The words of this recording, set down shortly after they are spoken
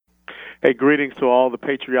Hey, greetings to all the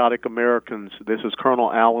patriotic Americans. This is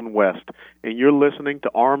Colonel Alan West, and you're listening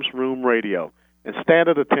to Arms Room Radio. And stand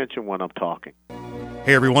at attention when I'm talking.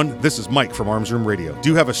 Hey everyone, this is Mike from Arms Room Radio. Do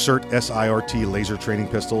you have a SIRT SIRT laser training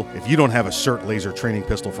pistol? If you don't have a SIRT laser training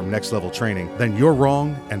pistol from Next Level Training, then you're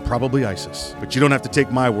wrong and probably ISIS. But you don't have to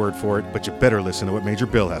take my word for it, but you better listen to what Major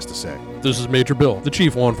Bill has to say. This is Major Bill, the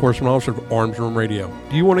Chief Law Enforcement Officer of Arms Room Radio.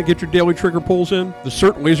 Do you want to get your daily trigger pulls in? The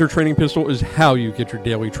SIRT laser training pistol is how you get your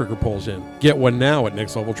daily trigger pulls in. Get one now at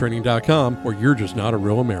nextleveltraining.com, or you're just not a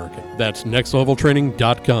real American. That's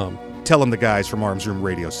nextleveltraining.com. Tell them the guys from Arms Room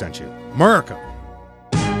Radio sent you. America!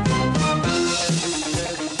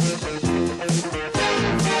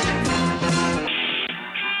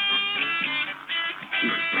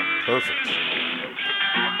 Perfect.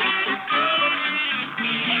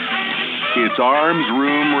 It's Arms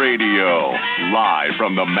Room Radio, live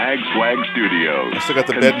from the MagSwag Studios. I still got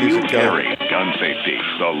the bed music carry, gun safety,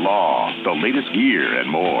 the law, the latest gear, and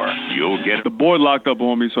more. You'll get the board locked up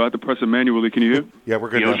on me, so I have to press it manually. Can you hear? Yeah, we're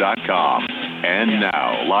good. .com. And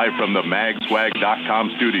now, live from the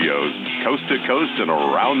MagSwag.com studios, coast to coast and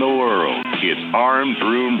around the world, it's Arms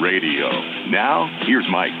Room Radio. Now, here's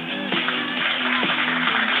Mike.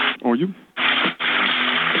 Or you?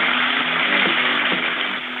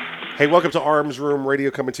 Hey, welcome to Arms Room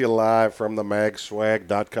Radio, coming to you live from the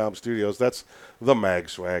MagSwag.com studios. That's the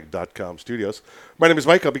MagSwag.com studios. My name is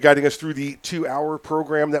Mike. I'll be guiding us through the 2-hour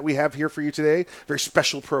program that we have here for you today. Very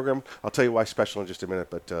special program. I'll tell you why special in just a minute,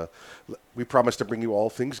 but we promise to bring you all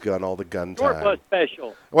things gun, all the gun time. Short was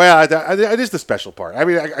special. Well, it is the special part. I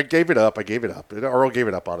mean, I gave it up. Earl gave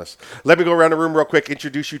it up on us. Let me go around the room real quick,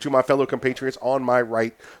 introduce you to my fellow compatriots. On my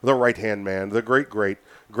right, the right-hand man, the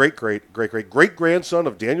great-grandson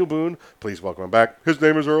of Daniel Boone. Please welcome him back. His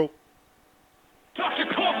name is Earl. Dr.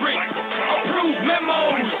 Corporate, approve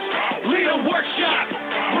memos, lead a workshop,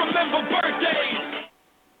 remember birthdays.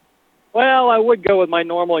 Well, I would go with my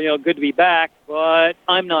normal, good to be back, but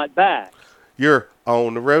I'm not back. You're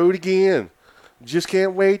on the road again. Just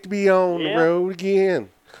can't wait to be on the road again.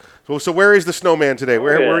 So where is the snowman today?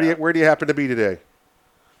 Where do you happen to be today?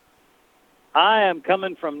 I am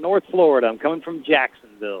coming from North Florida. I'm coming from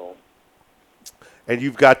Jacksonville. And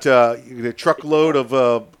you've got a truckload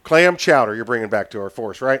of clam chowder you're bringing back to our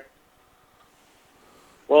force, right?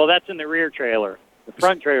 Well, that's in the rear trailer. The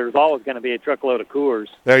front trailer is always going to be a truckload of Coors.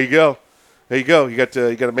 There you go. You got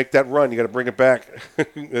to make that run. You got to bring it back.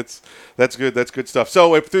 That's good. That's good stuff.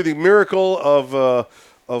 So through the miracle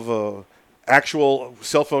of actual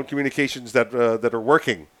cell phone communications that are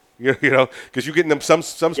working, because you're getting them some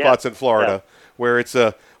spots in Florida where it's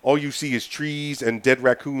all you see is trees and dead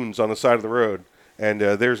raccoons on the side of the road. And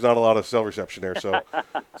there's not a lot of cell reception there, so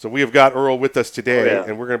we have got Earl with us today,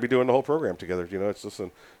 and we're going to be doing the whole program together.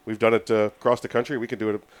 We've done it across the country. We can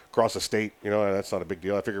do it across the state. That's not a big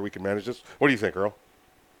deal. I figure we can manage this. What do you think, Earl?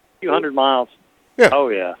 200 miles. Yeah. Oh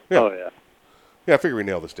yeah. Yeah, I figure we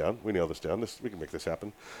nail this down. We can make this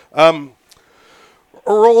happen.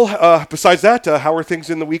 Earl. Besides that, how are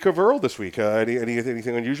things in the week of Earl this week?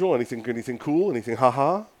 Anything unusual? Anything cool? Anything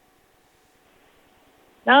ha-ha?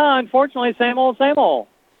 No, unfortunately, same old.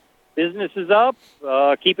 Business is up,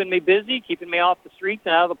 keeping me busy, keeping me off the streets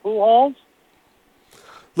and out of the pool halls.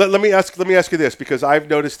 Let me ask you this, because I've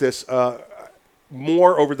noticed this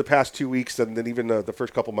more over the past 2 weeks than even the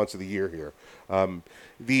first couple months of the year here.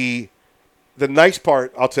 The nice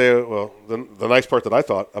part, I'll tell you, the nice part that I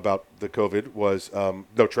thought about the COVID was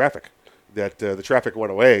no traffic. That the traffic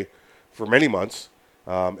went away for many months.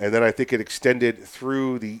 And then I think it extended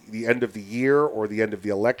through the end of the year or the end of the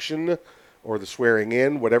election or the swearing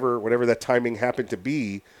in, whatever that timing happened to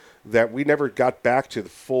be, that we never got back to the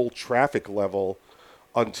full traffic level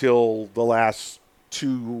until the last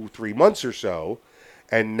 2-3 months or so.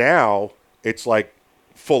 And now it's like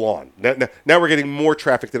full on. Now we're getting more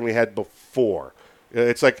traffic than we had before.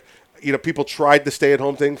 It's like, people tried the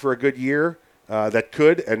stay-at-home thing for a good year. That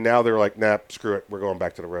could, and now they're like, nah, screw it, we're going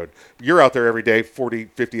back to the road. You're out there every day, 40,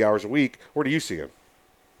 50 hours a week. What are you seeing?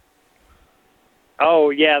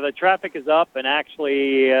 Oh, yeah, the traffic is up, and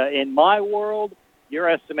actually, in my world, your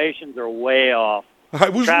estimations are way off. I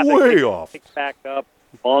was way off. Picked back up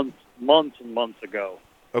months and months ago.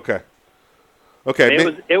 Okay.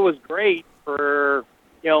 It was great for,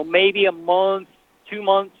 maybe a month, 2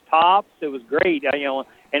 months tops. It was great,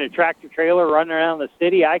 in a tractor trailer running around the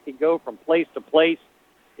city. I could go from place to place,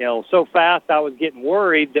 so fast I was getting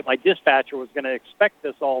worried that my dispatcher was going to expect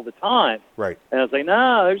this all the time. Right. And I was like,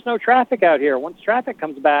 no, there's no traffic out here. Once traffic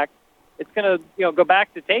comes back, it's going to, go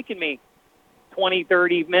back to taking me 20,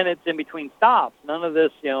 30 minutes in between stops. None of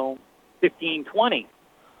this, 15, 20.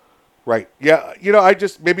 Right. Yeah. I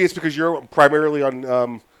just maybe it's because you're primarily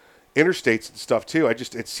on interstates and stuff too.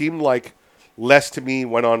 It seemed like less to me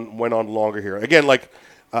went on longer here. Again, like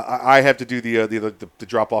I have to do the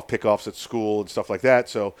drop off pickoffs at school and stuff like that.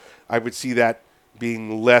 So I would see that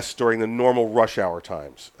being less during the normal rush hour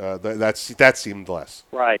times. That seemed less.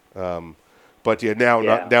 Right. But yeah,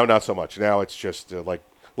 now not so much. Now it's just like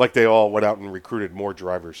they all went out and recruited more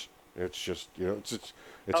drivers. It's just it's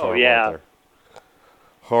horrible out there.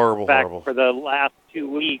 Horrible, In fact, horrible. For the last 2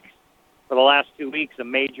 weeks, a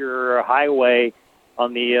major highway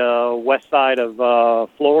on the west side of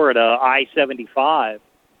Florida, I-75,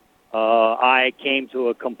 I came to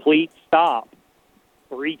a complete stop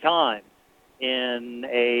 3 times in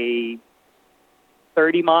a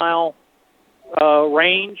 30-mile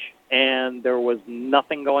range, and there was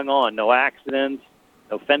nothing going on. No accidents,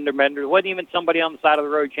 no fender benders. Wasn't even somebody on the side of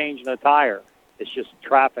the road changing a tire. It's just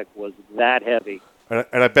traffic was that heavy.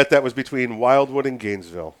 And I bet that was between Wildwood and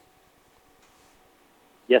Gainesville.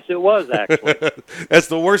 Yes, it was, actually. That's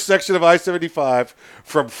the worst section of I-75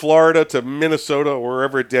 from Florida to Minnesota or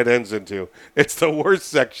wherever it dead ends into. It's the worst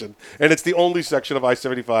section, and it's the only section of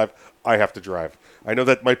I-75 I have to drive. I know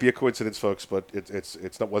that might be a coincidence, folks, but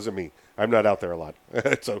it's not wasn't me. I'm not out there a lot,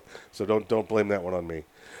 so don't blame that one on me.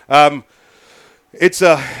 It's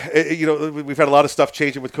we've had a lot of stuff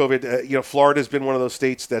changing with COVID. Florida's been one of those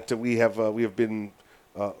states that we have been.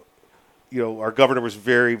 Our governor was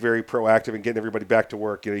very, very proactive in getting everybody back to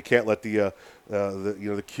work. You can't let the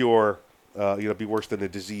cure be worse than the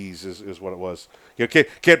disease is what it was.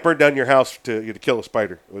 Can't burn down your house to kill a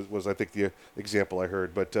spider was I think the example I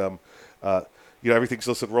heard. But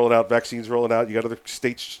everything's rolling out, vaccines rolling out. You got other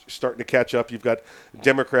states starting to catch up. You've got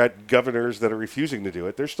Democrat governors that are refusing to do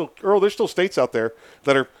it. There's still states out there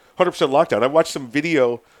that are 100% lockdown. I watched some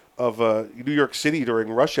video of New York City during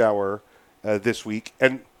rush hour this week,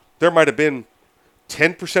 and there might have been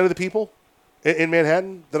 10% of the people in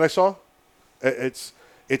Manhattan that I saw. It's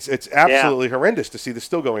absolutely horrendous to see this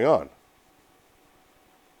still going on.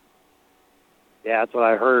 Yeah, that's what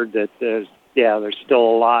I heard. That there's still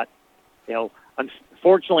a lot.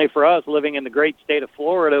 Unfortunately for us, living in the great state of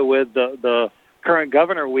Florida with the current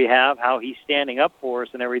governor we have, how he's standing up for us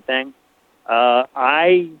and everything.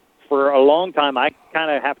 For a long time, I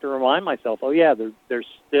kind of have to remind myself, there's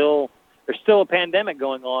still a pandemic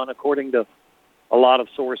going on, according to a lot of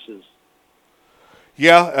sources.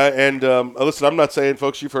 Yeah, and listen, I'm not saying,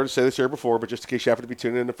 folks, you've heard us say this here before, but just in case you happen to be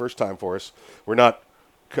tuning in the first time for us, we're not,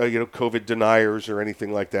 COVID deniers or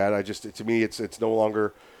anything like that. To me, it's no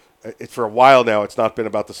longer. It's for a while now. It's not been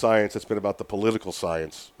about the science. It's been about the political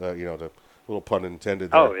science. The little pun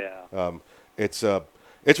intended there. Oh yeah.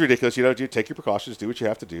 It's ridiculous. You take your precautions, do what you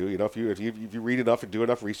have to do. If you read enough and do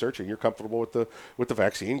enough research and you're comfortable with the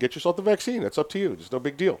vaccine, get yourself the vaccine. That's up to you. It's no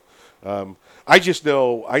big deal. I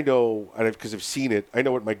know, because I've seen it. I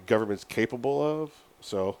know what my government's capable of.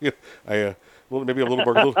 So maybe a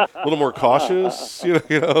little more cautious.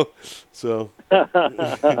 So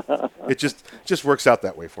it just works out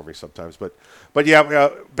that way for me sometimes. But yeah,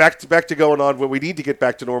 back to going on. What we need to get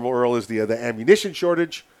back to normal, Earl, is the ammunition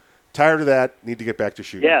shortage. Tired of that. Need to get back to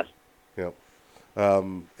shooting. Yes.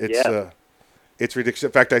 It's ridiculous.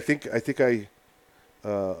 In fact, I think I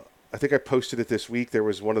posted it this week. There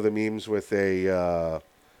was one of the memes with the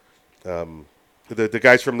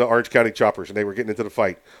guys from the Orange County Choppers, and they were getting into the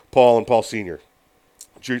fight. Paul and Paul Senior,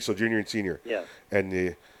 so junior and senior. Yeah.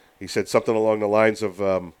 And he said something along the lines of,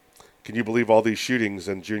 "Can you believe all these shootings?"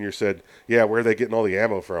 And Junior said, "Yeah, where are they getting all the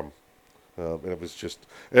ammo from?" And it was just,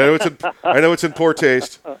 I know it's in poor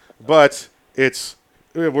taste, but it's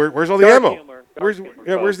where's all the ammo? Where's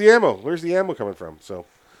the ammo? Where's the ammo coming from? So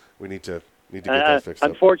we need to get that fixed.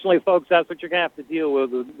 Unfortunately, folks, that's what you're going to have to deal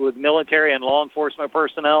with military and law enforcement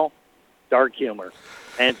personnel. Dark humor,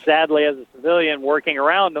 and sadly, as a civilian working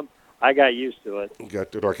around them, I got used to it.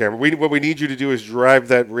 Got the dark hammer. What we need you to do is drive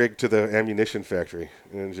that rig to the ammunition factory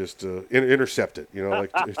and just intercept it.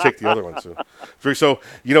 Take the other one. So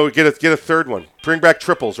get a third one. Bring back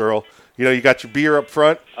triples, Earl. You got your beer up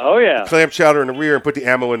front. Oh yeah. Clam chowder in the rear, and put the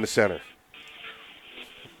ammo in the center.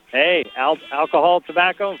 Hey, alcohol,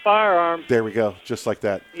 tobacco, and firearms. There we go. Just like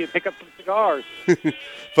that. You pick up some cigars.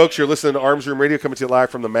 Folks, you're listening to Arms Room Radio, coming to you live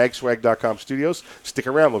from the magswag.com studios. Stick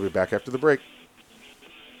around. We'll be back after the break.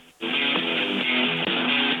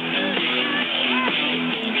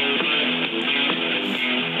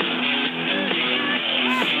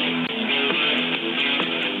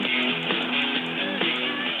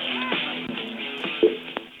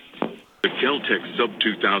 The Kel-Tec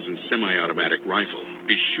Sub-2000 semi-automatic rifle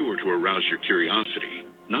is sure to arouse your curiosity,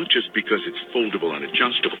 not just because it's foldable and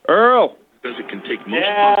adjustable. Earl, Because it can take most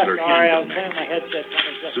Yeah, popular sorry, I was handgun playing my headset.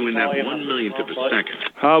 Trying to So in that volume. 1 millionth of a second,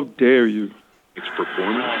 How dare you? its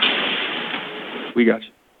performance, We got you.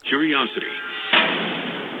 curiosity,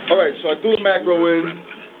 All right, so I threw the macro in,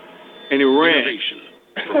 and it ran. innovation,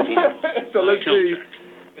 performance. So let's see.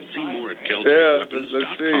 See more at Yeah, let's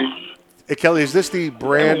see. Hey, Kelly, is this the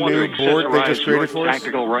brand new board they just created for us?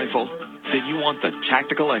 Tactical rifle? Then you want the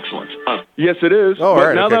tactical excellence of Yes, it is. Oh, all but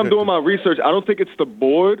right, now okay, that I'm good. doing my research, I don't think it's the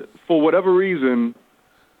board. For whatever reason,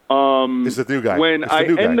 It's the new guy. when It's the I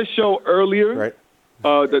new end guy. the show earlier, Right.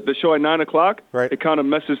 the show at 9 o'clock, Right. it kind of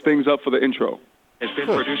messes things up for the intro. has been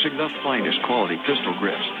producing the finest quality pistol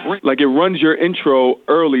grips. Like it runs your intro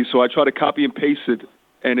early, so I try to copy and paste it,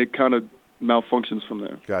 and it kind of malfunctions from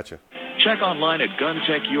there. Gotcha. Check online at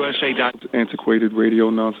GunTechUSA.com Antiquated radio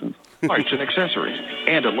nonsense. parts and accessories,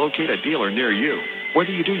 and to locate a dealer near you.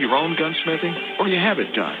 Whether you do your own gunsmithing or you have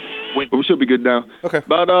it done, with But we should be good now. Okay.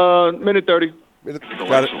 About minute 30. tactical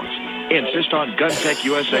Got it. excellence, insist on GunTech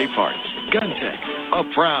USA parts. GunTech, a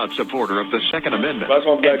proud supporter of the Second Amendment. That's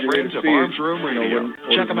why I'm glad and you're here friends to of see it. Arms Room You know, Radio. when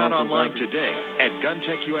Check them out nonsense online happens. today at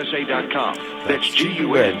GunTechUSA.com. That's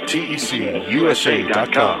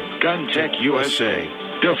GUNTECUSA.com. GunTech USA,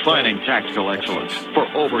 defining tactical excellence for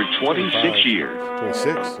over 26 years.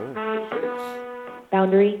 26.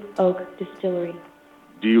 Boundary Oak Distillery.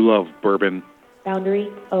 Do you love bourbon? Boundary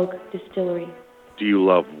Oak Distillery. Do you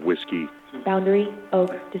love whiskey? Boundary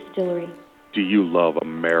Oak Distillery. Do you love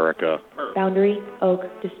America? Boundary Oak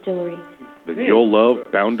Distillery. Then you'll love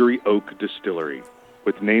Boundary Oak Distillery.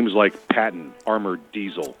 With names like Patton Armored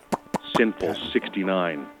Diesel, Sinful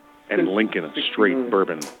 69, and Lincoln Straight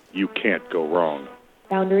Bourbon, you can't go wrong.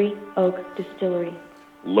 Boundary Oak Distillery.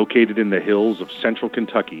 Located in the hills of central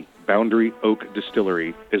Kentucky, Boundary Oak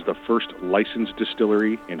Distillery is the first licensed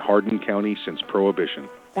distillery in Hardin County since Prohibition.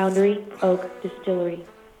 Boundary Oak Distillery.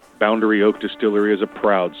 Boundary Oak Distillery is a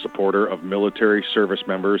proud supporter of military service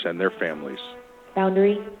members and their families.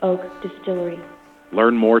 Boundary Oak Distillery.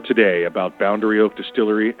 Learn more today about Boundary Oak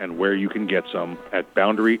Distillery and where you can get some at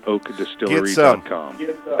BoundaryOakDistillery.com.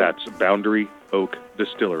 That's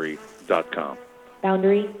BoundaryOakDistillery.com.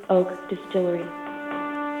 Boundary Oak Distillery.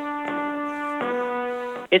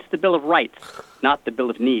 It's the Bill of Rights, not the Bill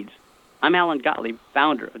of Needs. I'm Alan Gottlieb,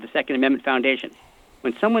 founder of the Second Amendment Foundation.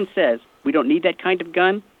 When someone says we don't need that kind of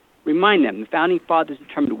gun, remind them the Founding Fathers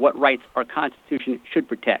determined what rights our Constitution should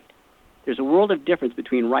protect. There's a world of difference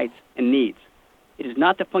between rights and needs. It is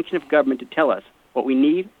not the function of government to tell us what we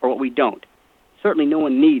need or what we don't. Certainly no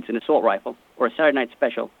one needs an assault rifle or a Saturday Night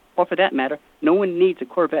Special, or for that matter, no one needs a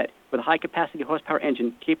Corvette with a high-capacity horsepower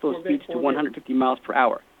engine capable of speeds to 150 miles per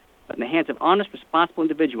hour. But in the hands of honest, responsible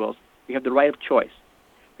individuals, we have the right of choice.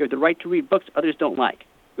 We have the right to read books others don't like.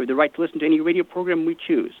 We have the right to listen to any radio program we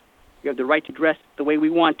choose. We have the right to dress the way we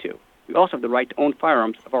want to. We also have the right to own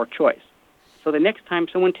firearms of our choice. So the next time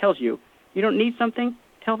someone tells you you don't need something,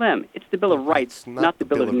 tell them it's the Bill of Rights, not the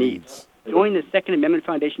Bill of Needs. Join the Second Amendment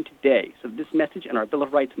Foundation today so that this message and our Bill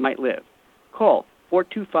of Rights might live. Call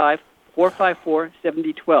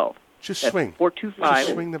 425-454-7012. Just That's swing.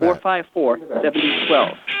 Just swing the bat.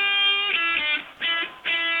 425-454-7012.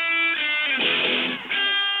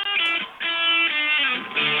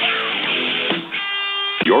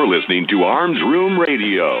 You're listening to Arms Room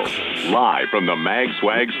Radio, live from the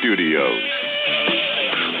MagSwag studios.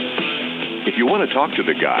 If you want to talk to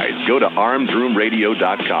the guys, go to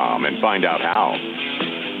armsroomradio.com and find out how.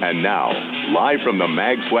 And now, live from the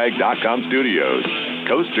magswag.com studios,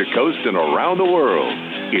 coast to coast and around the world,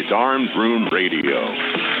 it's Arms Room Radio.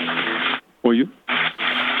 Or you?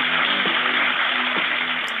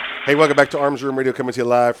 Hey, welcome back to Arms Room Radio, coming to you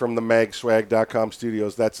live from the magswag.com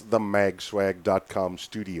studios. That's the magswag.com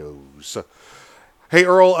studios. Hey,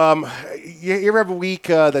 Earl, you ever have a week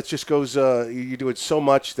that just goes, you do it so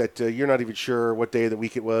much that you're not even sure what day of the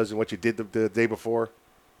week it was and what you did the day before?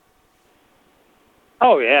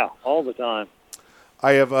 Oh, yeah, all the time.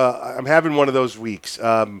 I'm having one of those weeks.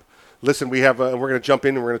 Listen, we're going to jump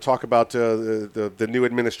in and we're going to talk about the new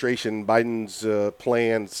administration, Biden's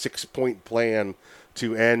plan, 6-point plan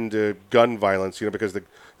to end gun violence, because the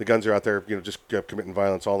guns are out there, just committing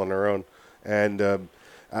violence all on their own. And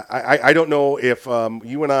I don't know if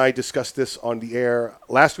you and I discussed this on the air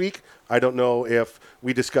last week. I don't know if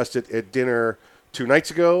we discussed it at dinner 2 nights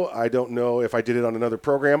ago. I don't know if I did it on another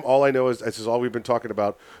program. All I know is this is all we've been talking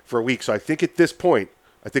about for a week. So I think at this point,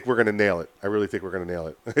 I think we're going to nail it. I really think we're going to nail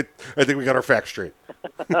it. I think we got our facts straight.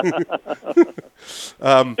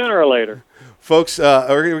 Sooner or later. Folks,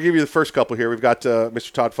 we're going to give you the first couple here. We've got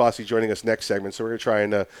Mr. Todd Fossey joining us next segment, so we're going to try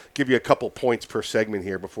and give you a couple points per segment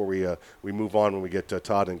here before we move on when we get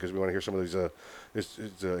Todd in, because we want to hear some of these his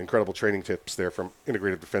incredible training tips there from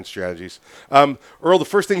Integrative Defense Strategies. Earl, the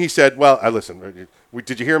first thing he said, well, I listened.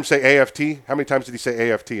 Did you hear him say AFT? How many times did he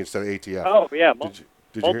say AFT instead of ATF? Oh yeah,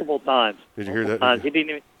 Did multiple times. Did you hear that? Times. He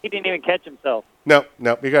didn't even catch himself. No.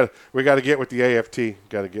 We got to get with the AFT.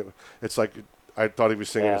 Got to get. It's like I thought he was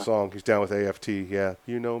singing a song. He's down with AFT. Yeah,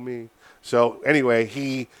 you know me. So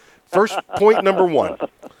anyway, first point number one.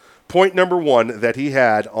 Point number one that he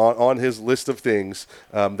had on his list of things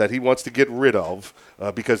that he wants to get rid of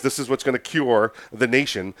because this is what's going to cure the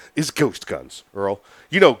nation is ghost guns, Earl.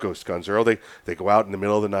 You know ghost guns, Earl. They go out in the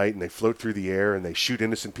middle of the night and they float through the air and they shoot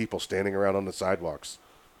innocent people standing around on the sidewalks.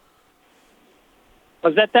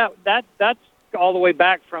 Was that's all the way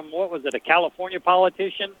back from, what was it, a California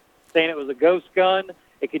politician saying it was a ghost gun?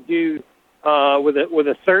 It could do with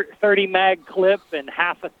a 30 mag clip in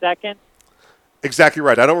half a second. Exactly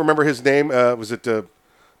right. I don't remember his name. Was it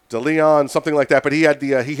DeLeon, something like that? But he had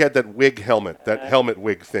that wig helmet, that helmet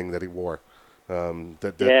wig thing that he wore. Some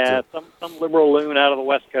liberal loon out of the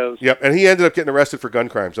West Coast. Yep, and he ended up getting arrested for gun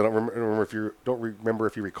crimes. I don't remember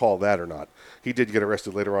if you recall that or not. He did get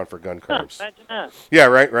arrested later on for gun crimes. Imagine that. Yeah,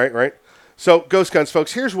 right. So ghost guns,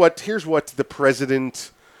 folks. Here's what the president,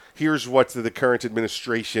 here's what the current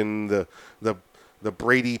administration, the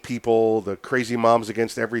Brady people, the crazy moms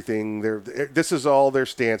against everything. This is all their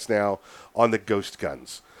stance now on the ghost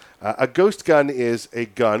guns. A ghost gun is a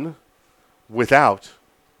gun without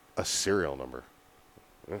a serial number.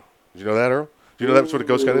 Yeah. Did you know that, Earl? Do you know that's what a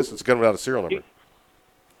ghost gun is? It's a gun without a serial number.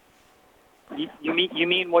 You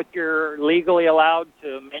mean what you're legally allowed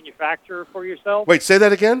to manufacture for yourself? Wait, say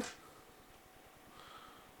that again?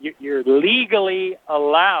 You're legally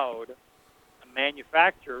allowed to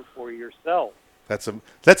manufacture for yourself.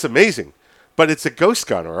 That's amazing, but it's a ghost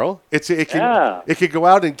gun, Earl. It can go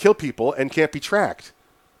out and kill people and can't be tracked.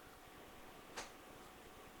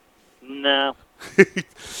 No.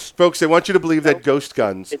 Folks, I want you to believe that ghost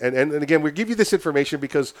guns, and again, we give you this information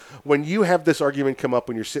because when you have this argument come up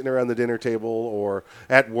when you're sitting around the dinner table or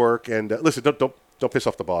at work, and listen, don't piss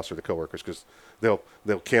off the boss or the coworkers because they'll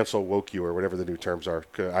cancel woke you or whatever the new terms are.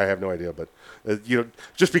 I have no idea, but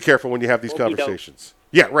just be careful when you have these conversations.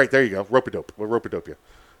 Yeah, right. There you go. Rope-a-dope. We'll rope-a-dope you.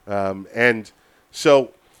 And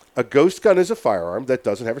so a ghost gun is a firearm that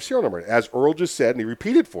doesn't have a serial number. As Earl just said, and he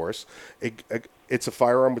repeated for us, it's a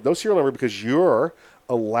firearm with no serial number because you're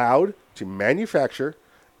allowed to manufacture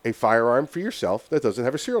a firearm for yourself that doesn't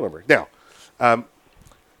have a serial number.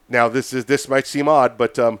 Now this might seem odd,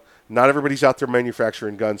 but not everybody's out there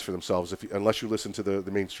manufacturing guns for themselves unless you listen to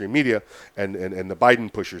the mainstream media and the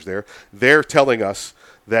Biden pushers there. They're telling us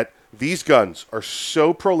that these guns are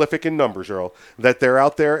so prolific in numbers, Earl, that they're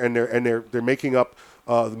out there and they're making up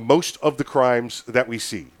most of the crimes that we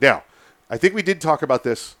see. Now, I think we did talk about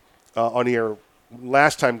this on the air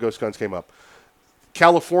last time ghost guns came up.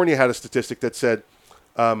 California had a statistic that said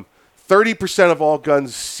 30% of all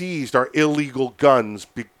guns seized are illegal guns.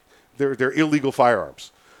 They're illegal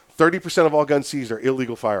firearms. 30% of all guns seized are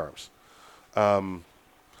illegal firearms.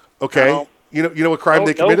 Okay, no, you know what crime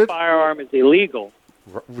they committed? No firearm is illegal.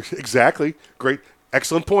 Exactly. Great.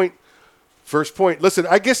 Excellent point. First point. Listen,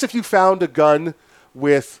 I guess if you found a gun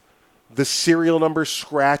with the serial number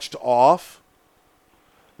scratched off,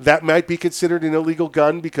 that might be considered an illegal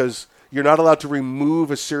gun because you're not allowed to remove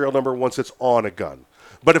a serial number once it's on a gun.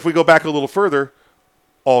 But if we go back a little further,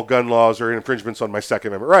 all gun laws are infringements on my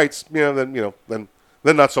Second Amendment rights. Then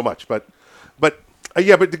not so much. But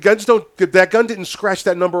the guns don't. That gun didn't scratch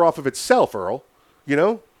that number off of itself, Earl. You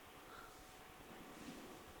know.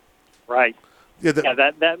 Right. Yeah.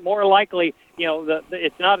 That more likely,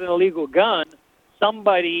 it's not an illegal gun.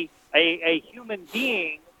 Somebody, a human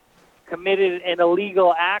being, committed an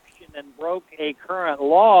illegal action and broke a current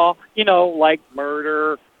law. Like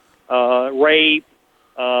murder, rape,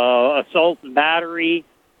 assault and battery,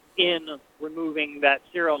 in removing that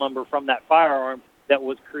serial number from that firearm that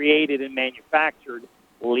was created and manufactured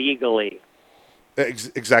legally.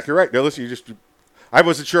 Exactly right. Now listen, I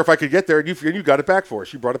wasn't sure if I could get there, and you got it back for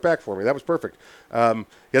us. You brought it back for me. That was perfect.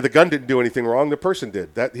 The gun didn't do anything wrong. The person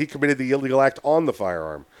did. That he committed the illegal act on the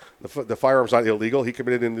firearm. The firearm's not illegal. He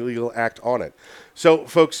committed an illegal act on it. So,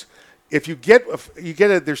 folks, if you get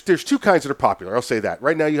there's two kinds that are popular. I'll say that.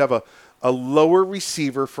 Right now you have a lower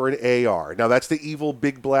receiver for an AR. Now, that's the evil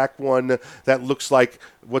big black one that looks like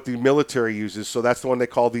what the military uses. So that's the one they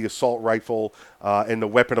call the assault rifle and the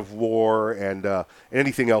weapon of war and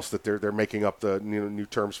anything else that they're making up the new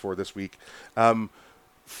terms for this week.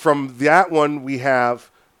 From that one, we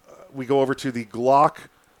go over to the Glock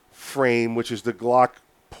frame, which is the Glock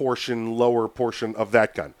lower portion of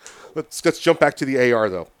that gun. Let's jump back to the AR,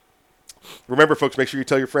 though. Remember, folks, make sure you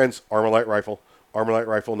tell your friends, Armalite rifle. Armalite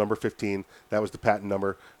rifle number 15. That was the patent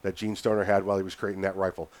number that Gene Stoner had while he was creating that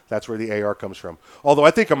rifle. That's where the AR comes from. Although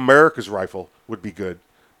I think America's rifle would be good.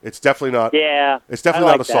 It's definitely not. Yeah. It's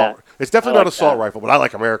definitely not assault. It's definitely not assault rifle, but I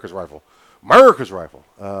like America's rifle. America's rifle.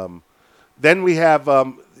 Then we have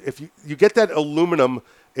if you get that aluminum,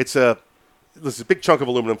 this is a big chunk of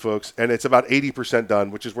aluminum, folks, and it's about 80%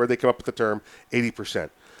 done, which is where they come up with the term 80%.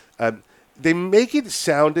 They make it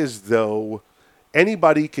sound as though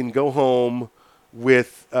anybody can go home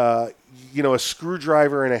with a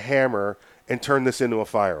screwdriver and a hammer and turn this into a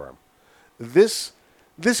firearm. This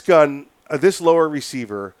gun, this lower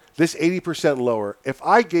receiver, this 80% lower, if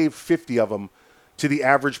I gave 50 of them to the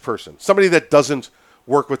average person, somebody that doesn't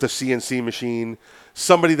work with a CNC machine,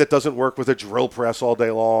 somebody that doesn't work with a drill press all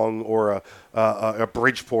day long or a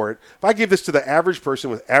Bridgeport, if I gave this to the average person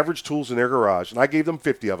with average tools in their garage and I gave them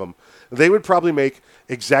 50 of them, they would probably make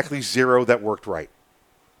exactly 0 that worked right.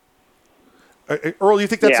 Earl, you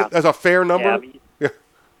think that's a fair number? Yeah, I mean,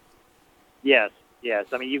 Yes.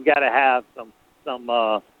 I mean, you've got to have some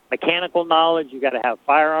mechanical knowledge. You've got to have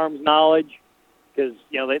firearms knowledge because,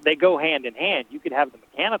 they go hand in hand. You could have the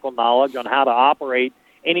mechanical knowledge on how to operate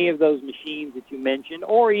any of those machines that you mentioned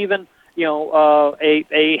or even,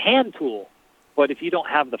 a hand tool. But if you don't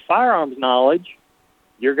have the firearms knowledge,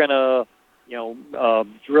 you're going to,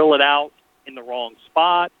 drill it out in the wrong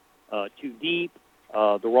spot, too deep,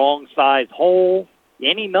 the wrong size hole,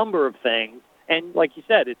 any number of things. And like you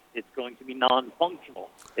said, it's going to be non-functional.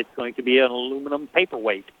 It's going to be an aluminum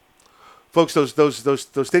paperweight. Folks, those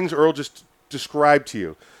things Earl just described to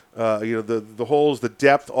you, the holes, the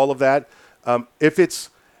depth, all of that. If it's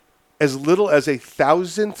as little as a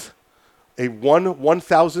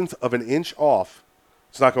 1/1000th of an inch off,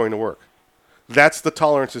 it's not going to work. That's the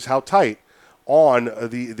tolerance, is how tight on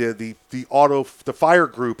the fire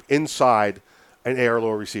group inside an AR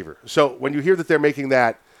lower receiver. So when you hear that they're making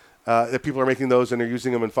that people are making those and they're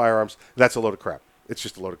using them in firearms, that's a load of crap. It's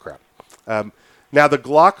just a load of crap. Now the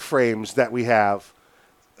Glock frames that we have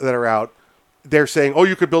that are out, they're saying,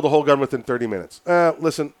 you could build a whole gun within 30 minutes.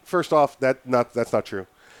 Listen, first off, that's not true.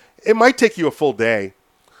 It might take you a full day.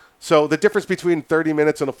 So the difference between 30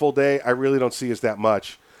 minutes and a full day, I really don't see as that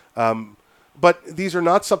much. But these are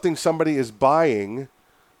not something somebody is buying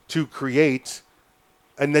to create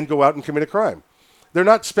and then go out and commit a crime. They're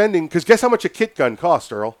not spending, because guess how much a kit gun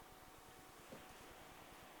costs, Earl?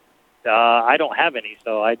 I don't have any,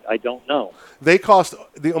 so I don't know. They cost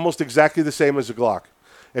almost exactly the same as a Glock.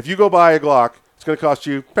 If you go buy a Glock, it's going to cost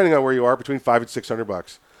you, depending on where you are, between $500 and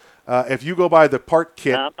 $600. If you go buy the part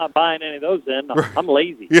kit, I'm not buying any of those. Then I'm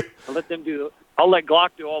lazy. Yeah. I'll let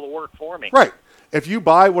Glock do all the work for me. Right. If you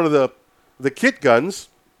buy one of the kit guns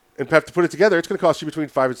and have to put it together, it's going to cost you between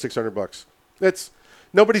 $500 and $600.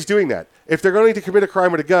 Nobody's doing that. If they're going to commit a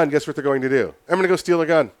crime with a gun, guess what they're going to do? I'm going to go steal a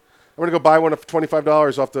gun. I'm going to go buy one for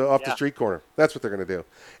 $25 off the street corner. That's what they're going to do.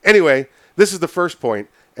 Anyway, this is the first point,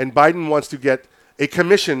 and Biden wants to get a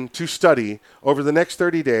commission to study over the next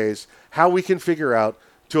 30 days how we can figure out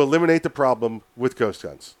to eliminate the problem with ghost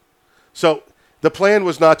guns. So the plan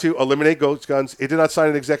was not to eliminate ghost guns. He did not sign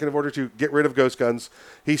an executive order to get rid of ghost guns.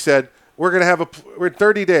 He said, we're going to have we're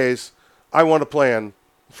 30 days. I want a plan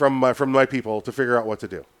from my people to figure out what to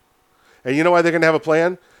do. And you know why they're going to have a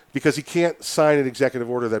plan? Because he can't sign an executive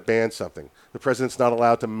order that bans something. The president's not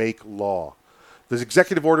allowed to make law. Those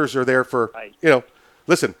executive orders are there for,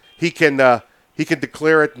 listen, he can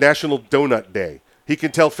declare it National Donut Day. He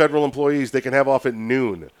can tell federal employees they can have off at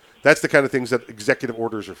noon. That's the kind of things that executive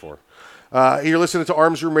orders are for. You're listening to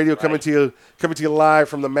Arms Room Radio coming to you live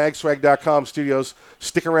from the magswag.com studios.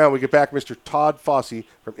 Stick around. We get back. Mr. Todd Fossey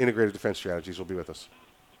from Integrated Defense Strategies will be with us.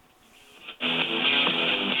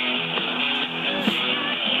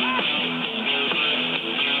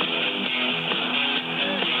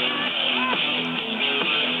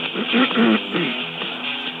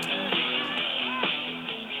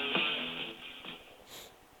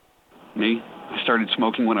 Me? I started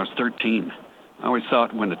smoking when I was 13. I always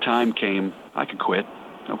thought when the time came, I could quit.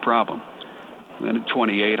 No problem. Then at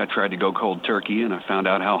 28, I tried to go cold turkey, and I found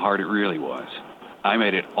out how hard it really was. I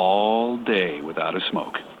made it all day without a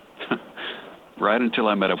smoke. Right until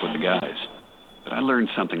I met up with the guys. But I learned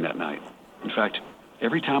something that night. In fact,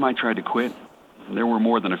 every time I tried to quit, and there were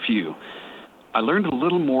more than a few, I learned a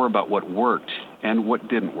little more about what worked and what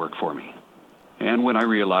didn't work for me. And when I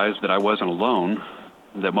realized that I wasn't alone,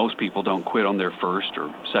 that most people don't quit on their first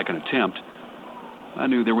or second attempt, I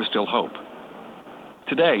knew there was still hope.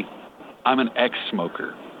 Today, I'm an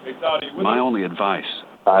ex-smoker. My only advice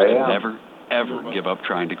is never, ever give up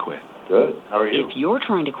trying to quit. Good. How are you? If you're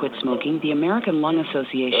trying to quit smoking, the American Lung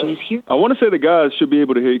Association is here. I want to say the guys should be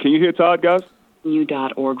able to hear you. Can you hear Todd, guys?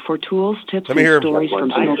 You.org for tools, tips, Let me hear and him. stories from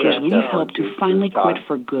smokers we help to finally quit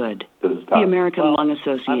for good. The American Lung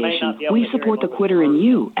Association. We support the quitter in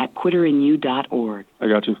you at quitterinYou.org. I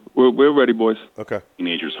got you. We're ready, boys. Okay.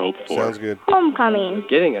 Teenagers hope for. Sounds good. Homecoming.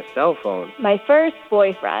 Getting a cell phone. My first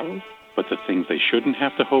boyfriend. But the things they shouldn't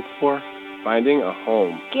have to hope for? Finding a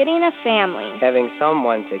home. Getting a family. Having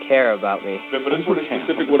someone to care about me. Yeah, but it's really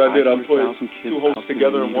specific what I did. I put two hosts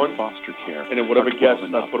together in one, foster care, and then whatever guests I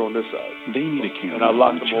put on this side. They need a caring And I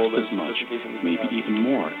locked them just all in. as much, maybe even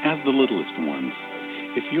more, as the littlest ones.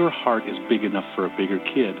 If your heart is big enough for a bigger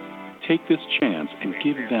kid, take this chance and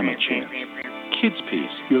give them a chance. Kids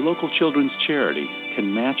Peace, your local children's charity,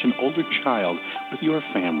 can match an older child with your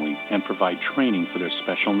family and provide training for their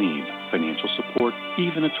special needs, financial support,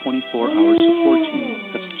 even a 24-hour support team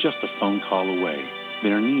that's just a phone call away.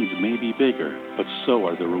 Their needs may be bigger, but so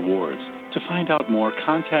are the rewards. To find out more,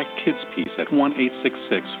 contact Kids Peace at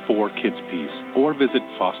 1-866-4-KIDS-PEACE or visit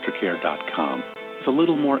fostercare.com. With a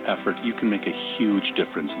little more effort, you can make a huge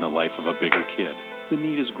difference in the life of a bigger kid. The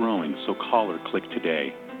need is growing, so call or click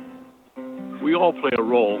today. We all play a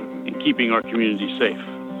role in keeping our community safe.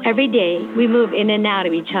 Every day, we move in and out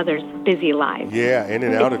of each other's busy lives. Yeah, in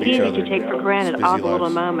and out of each other. It's easy to take for granted Busy all the little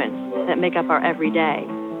lives. moments that make up our everyday.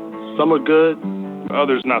 Some are good,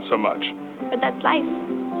 others not so much. But that's life.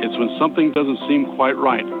 It's when something doesn't seem quite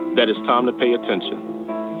right that it's time to pay attention.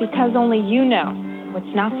 Because only you know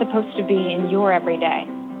what's not supposed to be in your everyday.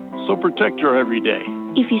 So protect your everyday.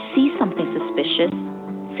 If you see something suspicious,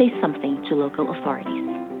 say something to local authorities.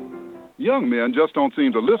 Young men just don't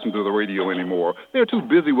seem to listen to the radio anymore. They're too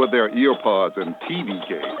busy with their earpods and TV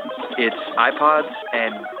games. It's iPods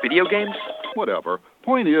and video games? Whatever.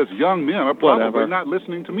 Point is, young men are probably not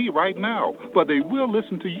listening to me right now, but they will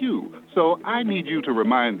listen to you. So I need you to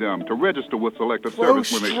remind them to register with Selective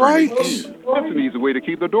Service when they turn 18. That's an easy way to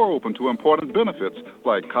keep the door open to important benefits,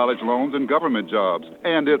 like college loans and government jobs.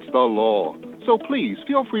 And it's the law. So please,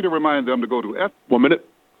 feel free to remind them to go to 1 minute.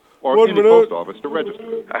 Or any post office to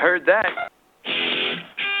register. I heard that.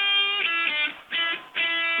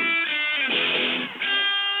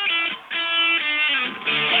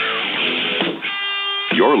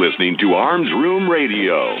 You're listening to Arms Room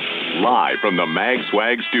Radio, live from the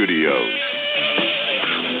MagSwag studios.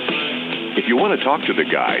 If you want to talk to the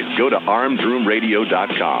guys, go to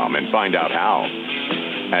armsroomradio.com and find out how.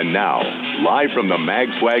 And now, live from the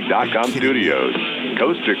magswag.com studios,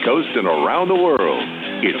 coast to coast and around the world,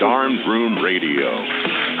 it's Arms Room Radio.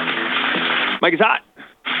 Mike is hot.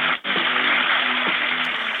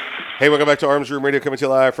 Hey, welcome back to Arms Room Radio, coming to you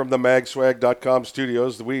live from the magswag.com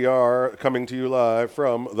studios. We are coming to you live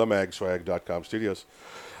from the magswag.com studios.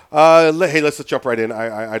 Hey, let's jump right in.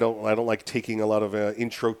 I don't like taking a lot of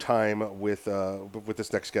intro time with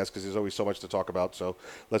this next guest because there's always so much to talk about. So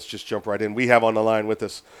let's just jump right in. We have on the line with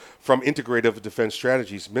us from Integrative Defense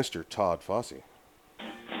Strategies, Mr. Todd Fossey.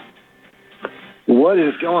 What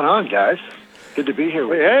is going on, guys? Good to be here.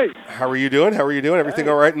 Hey. How are you doing? Everything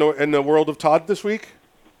all right in the world of Todd this week?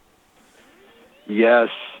 Yes.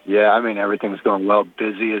 Yeah, I mean, everything's going well.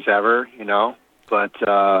 Busy as ever, you know. But,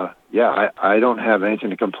 yeah, I don't have anything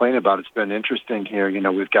to complain about. It's been interesting here. You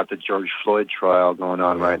know, we've got the George Floyd trial going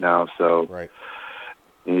on right now. So,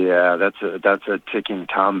 yeah, that's a ticking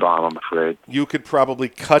time bomb, I'm afraid. You could probably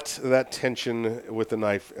cut that tension with a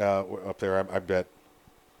knife up there, I bet.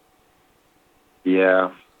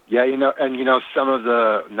 Yeah. Yeah, some of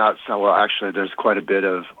actually, there's quite a bit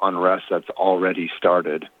of unrest that's already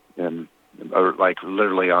started, like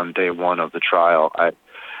literally on day one of the trial.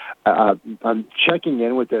 I'm checking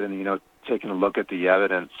in with it and, taking a look at the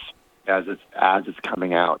evidence as it's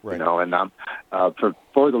coming out, and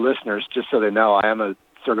for the listeners, just so they know, I am a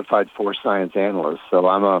certified force science analyst, so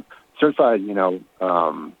I'm a certified,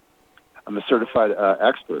 I'm a certified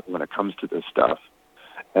expert when it comes to this stuff.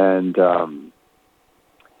 And,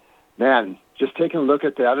 man, just taking a look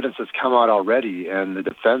at the evidence that's come out already, and the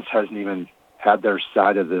defense hasn't even had their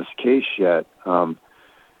side of this case yet.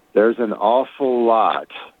 There's an awful lot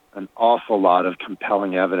of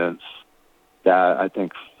compelling evidence that I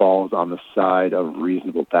think falls on the side of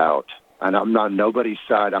reasonable doubt. And I'm not on nobody's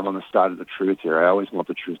side. I'm on the side of the truth here. I always want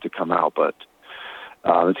the truth to come out, but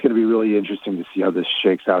it's going to be really interesting to see how this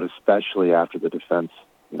shakes out, especially after the defense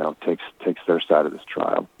takes their side of this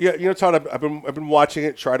trial. Yeah, Todd, I've been watching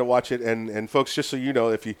it, try to watch it, and folks, just so you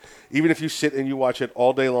know, even if you sit and you watch it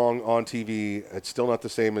all day long on TV, it's still not the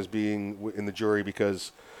same as being in the jury,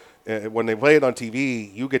 because when they play it on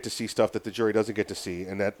TV, you get to see stuff that the jury doesn't get to see,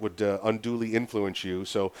 and that would unduly influence you.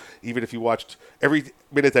 So even if you watched every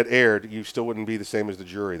minute that aired, you still wouldn't be the same as the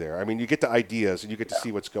jury there. I mean, you get the ideas and you get to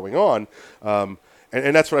see what's going on.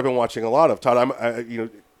 and that's what I've been watching a lot of. Todd, you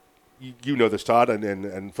know this, Todd,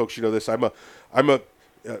 and folks, you know this. I'm a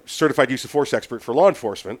certified use of force expert for law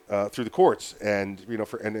enforcement through the courts, and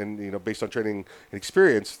based on training and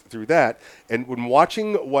experience through that. And when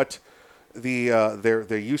watching what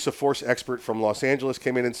their use of force expert from Los Angeles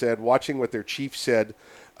came in and said, watching what their chief said,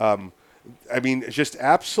 just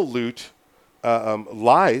absolute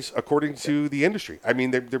lies according to the industry. I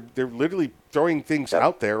mean, they're literally throwing things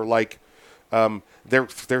out there like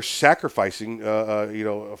they're sacrificing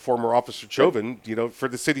a former Officer Chauvin for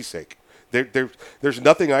the city's sake. There's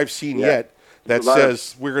nothing I've seen yet that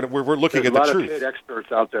says we're looking at the truth. There's a lot of paid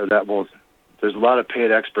experts out there that will. There's a lot of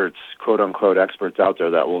paid experts, quote unquote experts out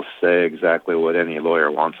there that will say exactly what any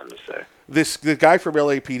lawyer wants them to say. The guy from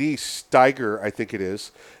LAPD, Steiger, I think it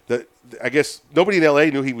is. I guess nobody in LA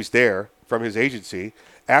knew he was there from his agency.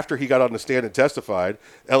 After he got on the stand and testified,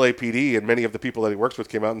 LAPD and many of the people that he works with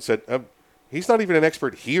came out and said, he's not even an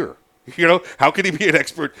expert here. How could he be an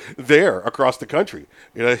expert there across the country?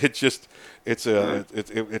 It's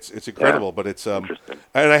incredible, but it's and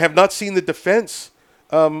I have not seen the defense,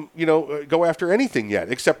 go after anything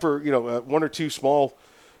yet, except for one or two small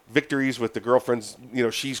victories with the girlfriends.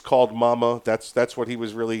 She's called Mama. That's what he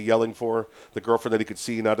was really yelling for. The girlfriend that he could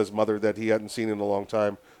see, not his mother that he hadn't seen in a long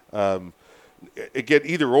time. Again,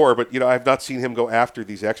 either or, but I have not seen him go after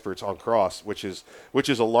these experts on cross, which is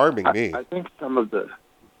alarming me. I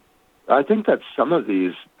think that some of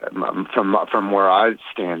these, from where I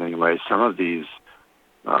stand anyway, some of these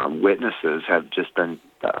witnesses have just been,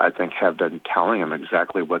 have been telling him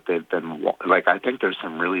exactly what they've been like. I think there's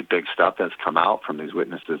some really big stuff that's come out from these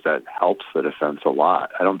witnesses that helps the defense a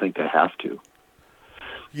lot. I don't think they have to.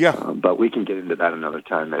 Yeah, but we can get into that another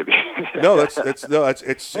time, maybe.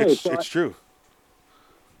 It's true.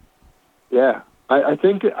 Yeah, I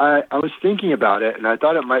think I was thinking about it, and I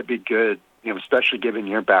thought it might be good, especially given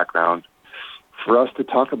your background, for us to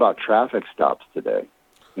talk about traffic stops today.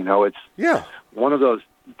 It's one of those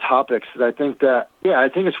topics that I think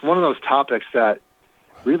it's one of those topics that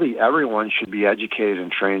really everyone should be educated and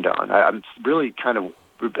trained on. I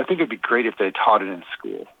think it'd be great if they taught it in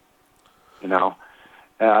school,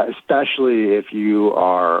 especially if you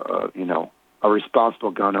are, a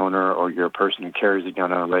responsible gun owner, or you're a person who carries a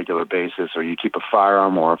gun on a regular basis, or you keep a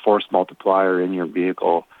firearm or a force multiplier in your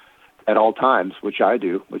vehicle at all times, which I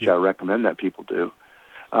do, which I recommend that people do.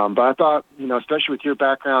 But I thought, especially with your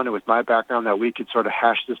background and with my background, that we could sort of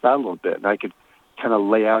hash this out a little bit, and I could kind of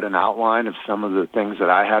lay out an outline of some of the things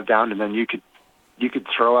that I have down, and then you could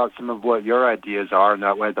throw out some of what your ideas are, and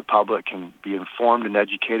that way the public can be informed and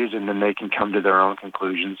educated, and then they can come to their own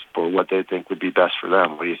conclusions for what they think would be best for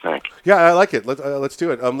them. What do you think? Yeah, I like it. Let's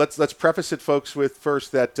do it. Let's preface it, folks, with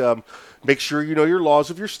first that make sure you know your laws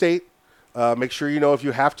of your state. Make sure you know if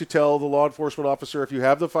you have to tell the law enforcement officer if you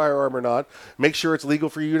have the firearm or not. Make sure it's legal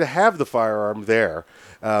for you to have the firearm there.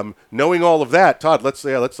 Knowing all of that, Todd, let's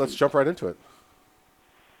jump right into it.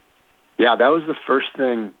 Yeah, that was the first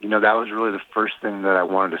thing. That was really the first thing that I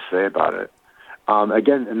wanted to say about it.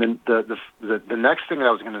 Again, and then the next thing that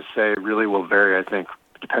I was going to say really will vary, I think,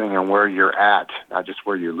 depending on where you're at, not just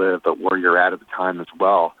where you live, but where you're at the time as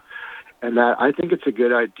well. And that I think it's a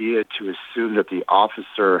good idea to assume that the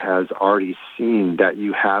officer has already seen that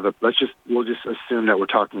you have we'll just assume that we're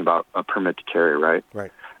talking about a permit to carry, right?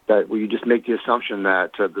 Right. That you just make the assumption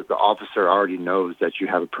that the officer already knows that you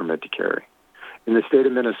have a permit to carry. In the state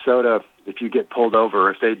of Minnesota, if you get pulled over,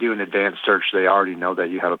 if they do an advanced search, they already know that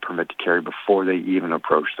you have a permit to carry before they even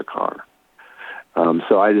approach the car.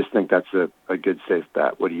 So I just think that's a good safe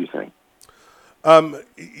bet. What do you think?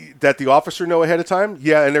 That the officer know ahead of time?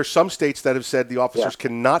 Yeah, and there's some states that have said the officers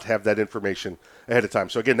cannot have that information ahead of time.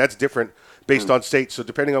 So again, that's different based on states. So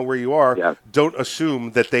depending on where you are, don't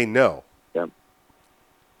assume that they know. Yeah.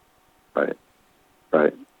 Right.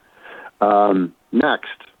 Next,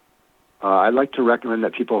 I'd like to recommend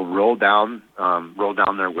that people roll down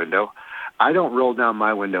their window. I don't roll down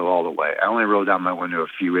my window all the way. I only roll down my window a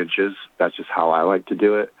few inches. That's just how I like to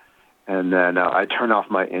do it. And then I turn off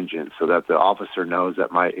my engine so that the officer knows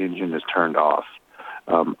that my engine is turned off.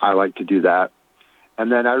 I like to do that.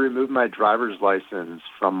 And then I remove my driver's license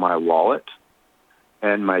from my wallet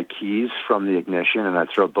and my keys from the ignition, and I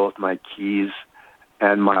throw both my keys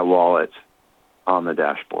and my wallet on the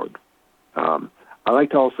dashboard. I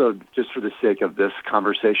like to also, just for the sake of this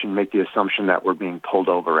conversation, make the assumption that we're being pulled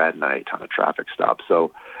over at night on a traffic stop.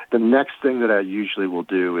 So the next thing that I usually will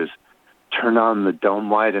do is turn on the dome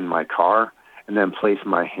light in my car and then place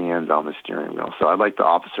my hands on the steering wheel. So I'd like the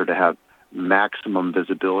officer to have maximum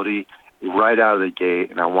visibility right out of the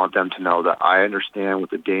gate, and I want them to know that I understand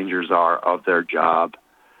what the dangers are of their job,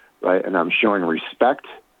 right? And I'm showing respect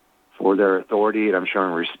for their authority, and I'm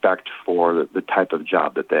showing respect for the type of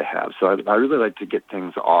job that they have. So I really like to get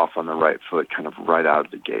things off on the right foot, kind of right out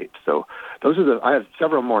of the gate. So those are I have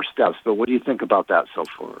several more steps, but what do you think about that so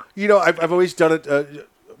far? You know, I've always done it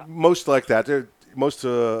most like that. Most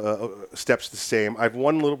steps the same. I've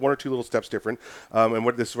one or two little steps different. And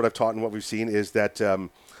this is what I've taught and what we've seen is that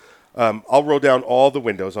I'll roll down all the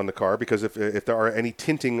windows on the car because if there are any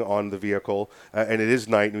tinting on the vehicle and it is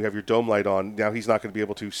night and you have your dome light on, now he's not going to be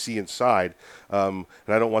able to see inside. And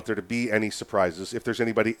I don't want there to be any surprises. If there's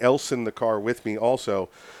anybody else in the car with me also,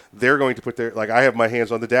 they're going to put their, like I have my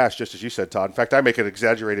hands on the dash, just as you said, Todd. In fact, I make an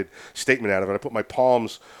exaggerated statement out of it. I put my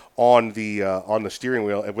palms on the steering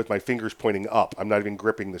wheel and with my fingers pointing up. I'm not even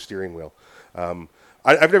gripping the steering wheel.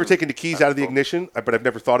 I've never taken the keys out of the ignition, but I've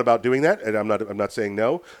never thought about doing that, and I'm not saying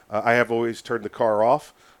no. I have always turned the car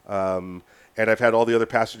off, and I've had all the other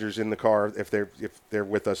passengers in the car, if they're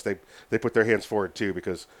with us, they put their hands forward too,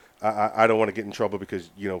 because I don't want to get in trouble because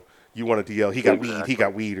you wanted to yell, he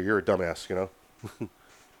got weed, or you're a dumbass,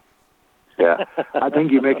 Yeah, I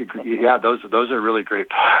think you make it. Yeah, those are really great.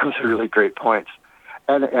 Those are really great points.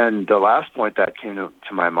 And the last point that came to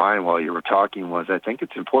my mind while you were talking was I think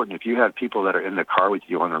it's important if you have people that are in the car with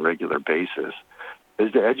you on a regular basis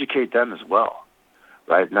is to educate them as well,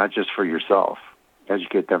 right? Not just for yourself.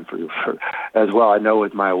 Educate them for as well. I know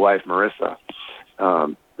with my wife, Marissa,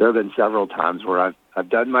 there have been several times where I've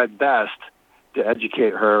done my best to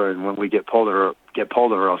educate her, and when we get pulled of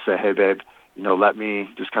her, I'll say, hey, babe, let me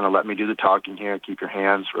do the talking here. Keep your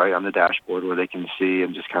hands right on the dashboard where they can see,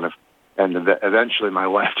 and just kind of. And eventually my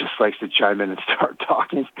wife just likes to chime in and start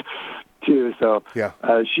talking too. So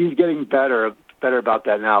she's getting better about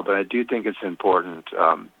that now, but I do think it's important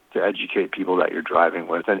to educate people that you're driving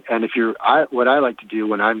with. And if what I like to do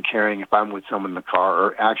when I'm carrying, if I'm with someone in the car,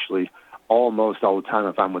 or actually almost all the time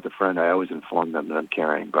if I'm with a friend, I always inform them that I'm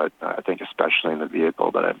carrying. But I think especially in the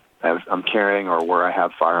vehicle that I'm carrying or where I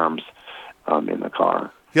have firearms in the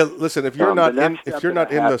car. Yeah, listen, if you're not in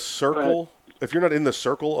the circle. If you're not in the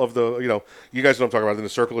circle of the, you guys know what I'm talking about, in the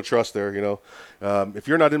circle of trust there, if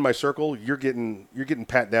you're not in my circle, you're getting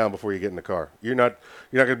pat down before you get in the car. You're not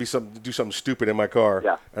going to do something stupid in my car, and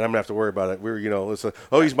I'm going to have to worry about it. We're, it's like,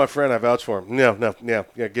 oh, he's my friend, I vouch for him. No,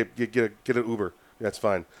 get an Uber. That's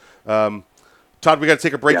fine. Todd, we got to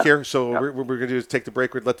take a break here, so we're going to do is take the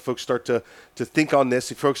break. We'd let the folks start to think on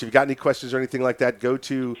this. Folks, if you've got any questions or anything like that, go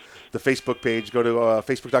to the Facebook page. Go to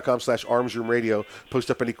facebook.com/armsroomradio. Post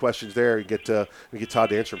up any questions there. And get Todd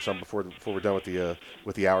to answer them some before we're done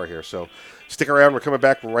with the hour here. So stick around. We're coming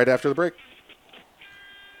back right after the break.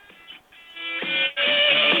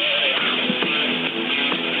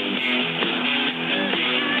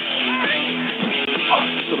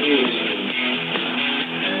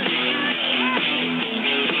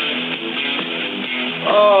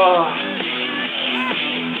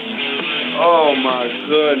 Oh my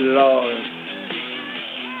good Lord.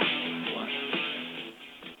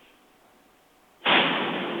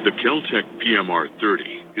 The Kel-Tec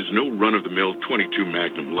PMR-30 is no run-of-the-mill .22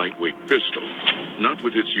 Magnum lightweight pistol, not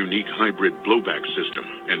with its unique hybrid blowback system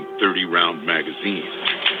and 30-round magazine.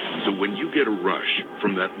 So when you get a rush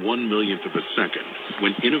from that 1/1,000,000th of a second,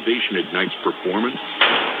 when innovation ignites performance,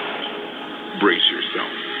 brace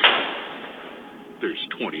yourself. There's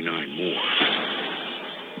 29 more.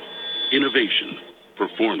 Innovation,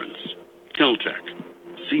 performance, Kel-Tec.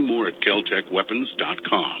 See more at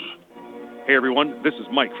keltecweapons.com. Hey everyone, this is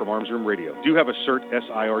Mike from Arms Room Radio. Do you have a CERT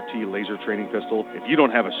SIRT laser training pistol? If you don't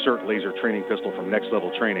have a CERT laser training pistol from Next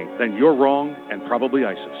Level Training, then you're wrong and probably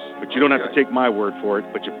ISIS. But you don't have to take my word for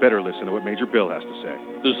it, but you better listen to what Major Bill has to say.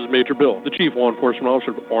 This is Major Bill, the Chief Law Enforcement Officer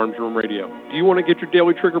of Arms Room Radio. Do you want to get your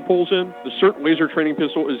daily trigger pulls in? The CERT laser training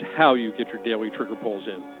pistol is how you get your daily trigger pulls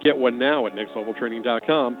in. Get one now at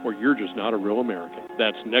nextleveltraining.com, or you're just not a real American.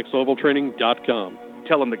 That's nextleveltraining.com.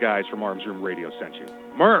 Tell them the guys from Arms Room Radio sent you.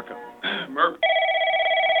 America.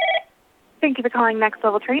 Thank you for calling Next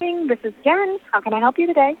Level Training. This is Jen. How can I help you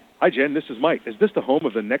today? Hi, Jen. This is Mike. Is this the home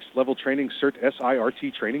of the Next Level Training CERT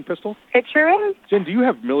SIRT training pistol? It sure is. Jen, do you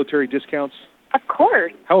have military discounts? Of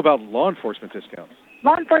course. How about law enforcement discounts?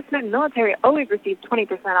 Law enforcement and military always receive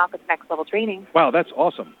 20% off with Next Level Training. Wow, that's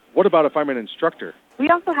awesome. What about if I'm an instructor? We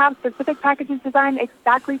also have specific packages designed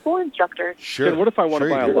exactly for instructors. Sure. Jen, what if I want to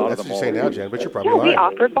buy a lot of them all? That's what you say now, Jen, but you're probably lying.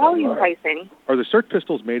 lying. We offer volume pricing. Are the CERT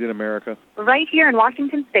pistols made in America? Right here in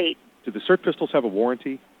Washington State. Do the CERT pistols have a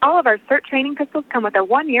warranty? All of our CERT training pistols come with a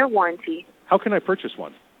 1-year warranty. How can I purchase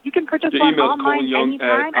one? You can purchase one online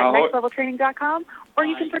anytime at nextleveltraining.com, or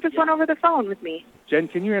you can purchase one over the phone with me. Jen,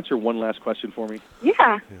 can you answer one last question for me?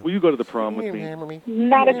 Yeah. Will you go to the prom with me?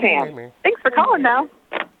 Not a chance. Thanks for calling, though.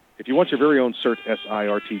 If you want your very own CERT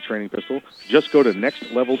SIRT training pistol, just go to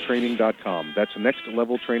nextleveltraining.com. That's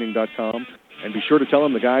nextleveltraining.com. And be sure to tell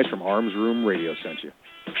them the guys from Arms Room Radio sent you.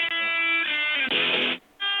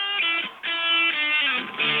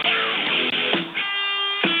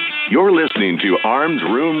 You're listening to Arms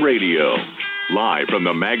Room Radio, live from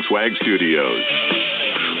the MagSwag studios.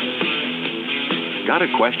 Got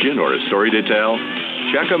a question or a story to tell?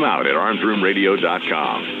 Check them out at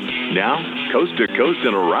armsroomradio.com. Now, coast to coast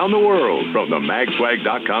and around the world from the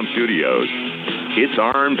magswag.com studios, it's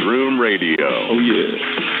Arms Room Radio. Oh,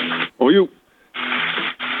 yeah. Oh, you.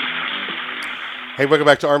 Hey, welcome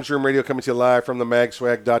back to Arms Room Radio, coming to you live from the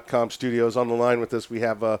magswag.com studios. On the line with us, we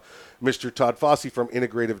have Mr. Todd Fossey from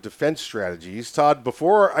Integrative Defense Strategies. Todd,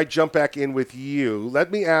 before I jump back in with you,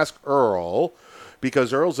 let me ask Earl,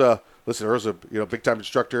 because Earl's a big-time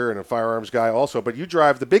instructor and a firearms guy also, but you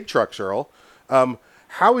drive the big trucks, Earl.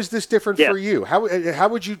 How is this different for you? How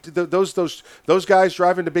would you those guys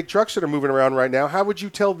driving the big trucks that are moving around right now? How would you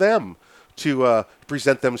tell them to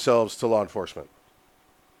present themselves to law enforcement?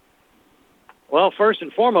 Well, first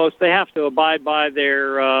and foremost, they have to abide by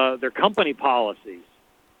their company policies,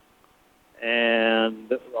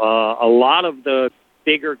 and a lot of the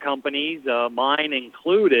bigger companies, mine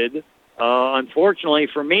included, unfortunately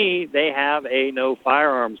for me, they have a no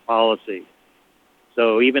firearms policy.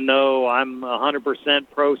 So even though I'm 100%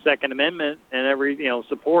 pro Second Amendment and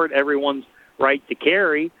support everyone's right to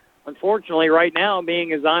carry, unfortunately right now,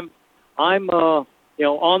 being as I'm on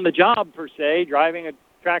the job per se, driving a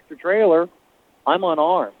tractor trailer, I'm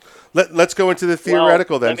unarmed. Let's go into the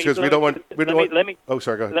theoretical then, because we don't want. Let me. Oh,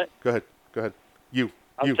 sorry. Go ahead. Go ahead.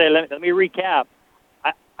 Let me recap.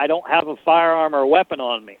 I don't have a firearm or a weapon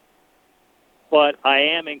on me, but I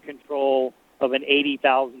am in control of an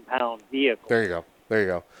 80,000-pound vehicle. There you go.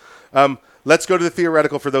 Let's go to the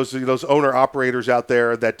theoretical for those owner-operators out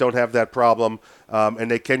there that don't have that problem and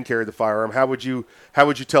they can carry the firearm. How would you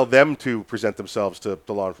tell them to present themselves to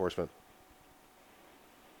law enforcement?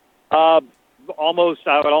 I would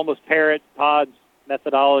almost parrot Todd's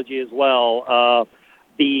methodology as well. I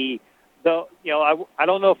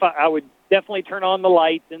don't know if I would definitely turn on the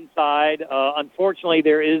lights inside. Unfortunately,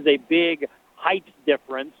 there is a big height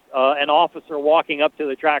difference. An officer walking up to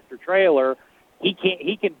the tractor trailer,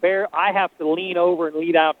 I have to lean over and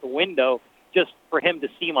lead out the window just for him to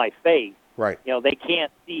see my face. Right. They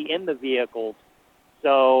can't see in the vehicles.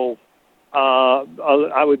 So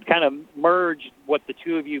I would kind of merge what the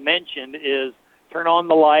two of you mentioned is turn on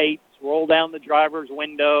the lights, roll down the driver's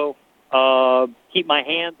window, keep my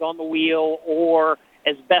hands on the wheel, or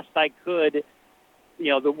as best I could,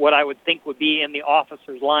 what I would think would be in the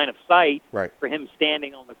officer's line of sight for him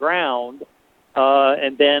standing on the ground.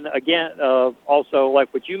 And then again, also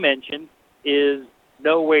like what you mentioned, is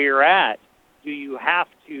know where you're at. Do you have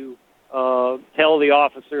to tell the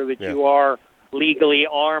officer that you are legally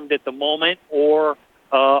armed at the moment, or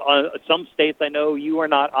some states I know you are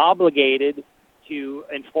not obligated to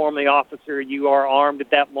inform the officer you are armed at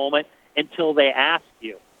that moment until they ask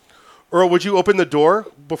you. Earl, would you open the door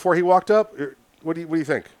before he walked up? What do you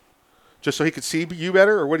think? Just so he could see you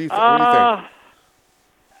better, or what do you think?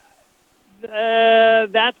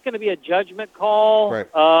 That's going to be a judgment call. Right.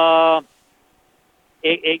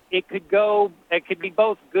 It could be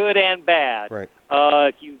both good and bad. Right.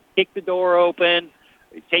 If you kick the door open,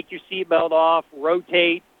 take your seatbelt off,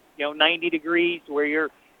 rotate, 90 degrees where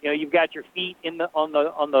you've got your feet on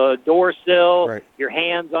the door sill, your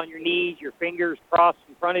hands on your knees, your fingers crossed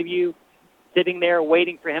in front of you, sitting there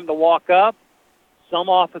waiting for him to walk up. Some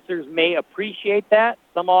officers may appreciate that.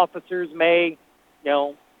 Some officers may,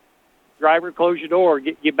 driver, close your door,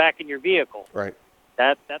 get back in your vehicle. Right.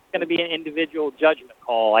 That's going to be an individual judgment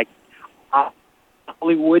call. I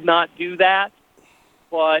probably would not do that,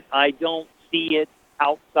 but I don't see it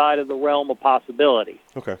outside of the realm of possibility.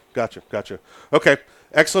 Okay, gotcha. Okay,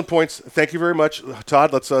 excellent points. Thank you very much,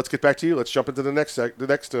 Todd. Let's get back to you. Let's jump into the next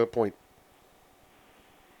point.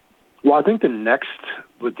 Well, I think the next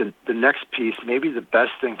piece, maybe the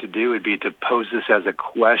best thing to do would be to pose this as a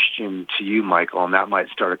question to you, Michael, and that might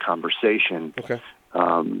start a conversation. Okay.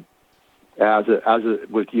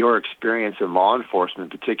 With your experience in law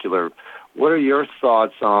enforcement in particular, what are your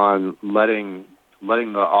thoughts on letting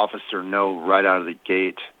the officer know right out of the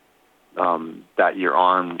gate that you're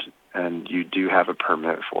armed and you do have a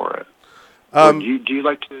permit for it?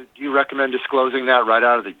 Do you recommend disclosing that right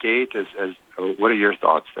out of the gate? As what are your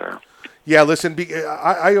thoughts there? Yeah, listen.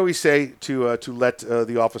 I always say to let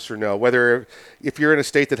the officer know whether if you're in a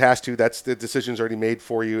state that has to, that's the decision's already made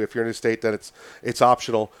for you. If you're in a state that it's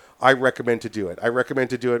optional, I recommend to do it. I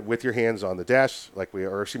recommend to do it with your hands on the dash, on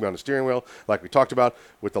the steering wheel, like we talked about,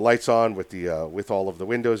 with the lights on, with all of the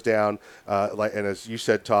windows down, and as you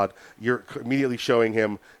said, Todd, you're immediately showing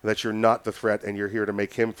him that you're not the threat, and you're here to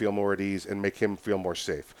make him feel more at ease and make him feel more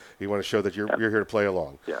safe. You want to show that you're here to play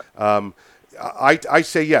along. Yeah. I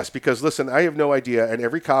say yes because, listen, I have no idea, and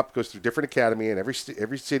every cop goes through different academy, and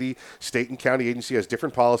every city, state, and county agency has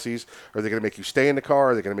different policies. Are they going to make you stay in the car?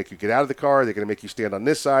 Are they going to make you get out of the car? Are they going to make you stand on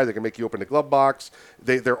this side? They're going to make you open the glove box?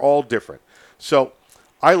 They're all different. So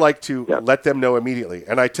I like to let them know immediately,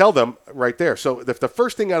 and I tell them right there. So if the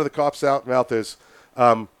first thing out of the cop's mouth is,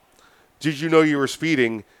 did you know you were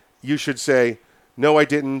speeding? You should say, no, I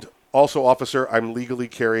didn't. Also, officer, I'm legally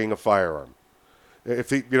carrying a firearm.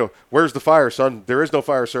 If where's the fire, son? There is no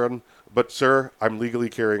fire, son. But, sir, I'm legally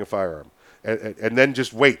carrying a firearm. And then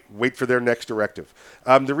just wait for their next directive.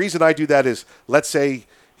 The reason I do that is, let's say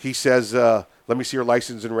he says, let me see your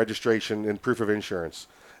license and registration and proof of insurance.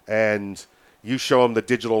 And you show him the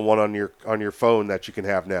digital one on your phone that you can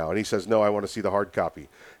have now. And he says, no, I want to see the hard copy.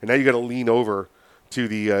 And now you got to lean over to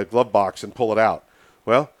the glove box and pull it out.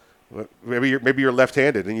 Well, maybe you're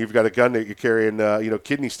left-handed and you've got a gun that you're carrying,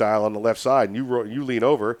 kidney style on the left side, and you lean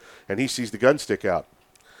over and he sees the gun stick out.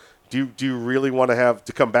 Do you really want to have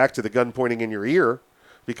to come back to the gun pointing in your ear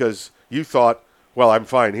because you thought, well, I'm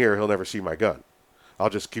fine here, he'll never see my gun, I'll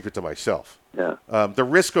just keep it to myself. Yeah. The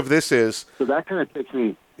risk of this is so that kind of takes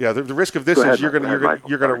me. Yeah, the risk of this is you're going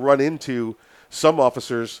to run into some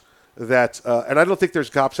officers that, and I don't think there's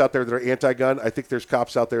cops out there that are anti-gun. I think there's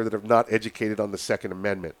cops out there that have not educated on the Second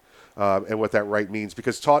Amendment. And what that right means.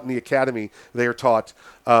 Because taught in the academy, they are taught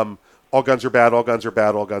all guns are bad, all guns are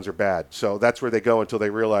bad, all guns are bad. So that's where they go until they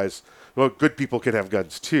realize, well, good people can have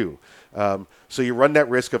guns too. So you run that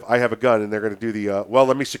risk of, I have a gun, and they're going to do the,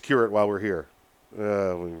 let me secure it while we're here.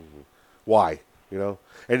 Why? And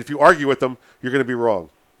if you argue with them, you're going to be wrong.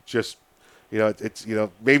 Just, it's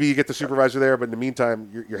maybe you get the supervisor there, but in the meantime,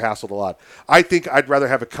 you're hassled a lot. I think I'd rather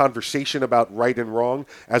have a conversation about right and wrong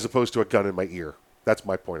as opposed to a gun in my ear. That's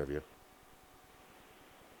my point of view.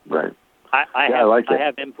 Right. I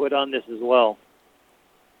have input on this as well.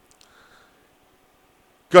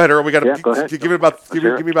 Go ahead, Earl. We got to go ahead. give me about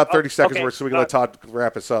 30 seconds more so we can let Todd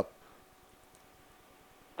wrap us up.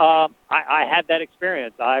 I had that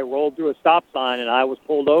experience. I rolled through a stop sign and I was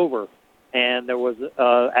pulled over, and there was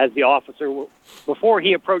as the officer before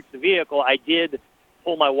he approached the vehicle, I did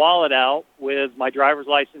pull my wallet out with my driver's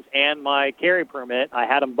license and my carry permit. I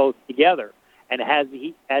had them both together. And as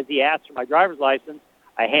he asked for my driver's license,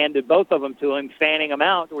 I handed both of them to him, fanning them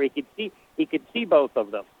out where he could see both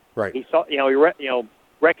of them. Right. He saw,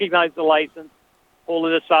 recognized the license, pulled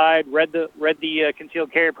it aside, read the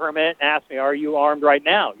concealed carry permit, and asked me, "Are you armed right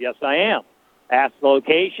now?" Yes, I am. Asked the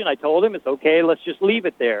location. I told him it's okay. Let's just leave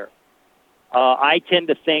it there. I tend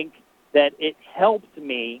to think that it helped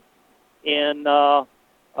me in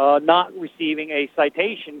not receiving a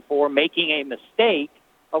citation for making a mistake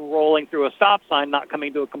of rolling through a stop sign, not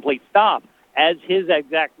coming to a complete stop. As his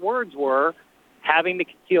exact words were, having the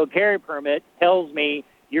concealed carry permit tells me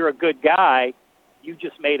you're a good guy, you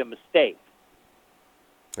just made a mistake.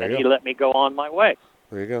 And he let me go on my way.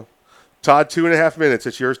 There you go. Todd, 2.5 minutes.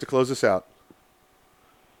 It's yours to close us out.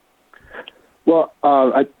 Well,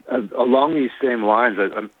 along these same lines,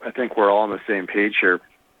 I think we're all on the same page here.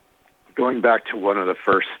 Going back to one of the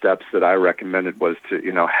first steps that I recommended was to,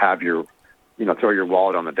 have your throw your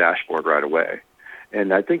wallet on the dashboard right away.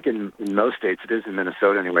 And I think in most states, it is in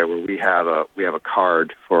Minnesota anyway, where we have a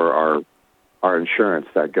card for our insurance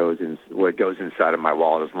that goes inside of my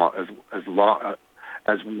wallet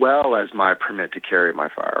as well as my permit to carry my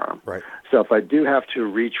firearm. Right. So if I do have to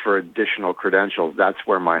reach for additional credentials, that's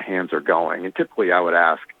where my hands are going. And typically, I would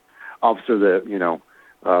ask, officer,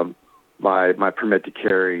 that my permit to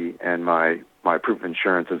carry and my proof of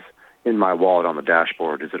insurance is in my wallet on the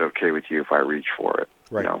dashboard. Is it okay with you if I reach for it?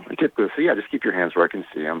 Right. And typically, just keep your hands where I can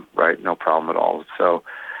see them, right? No problem at all. So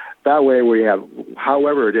that way we have,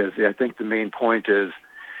 however it is, I think the main point is,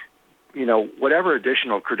 whatever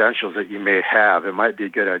additional credentials that you may have, it might be a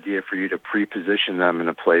good idea for you to pre-position them in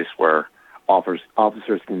a place where officers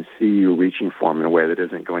can see you reaching for them in a way that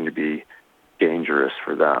isn't going to be dangerous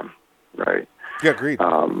for them, right? Yeah, agreed.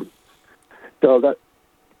 So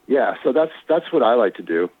that's what I like to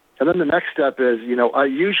do. And then the next step is,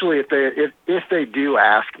 usually if they do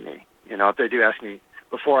ask me,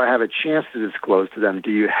 before I have a chance to disclose to them,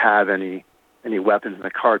 do you have any weapons in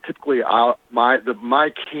the car? Typically,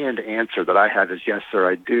 my canned answer that I have is, yes, sir,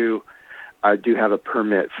 I do. I do have a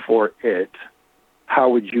permit for it. How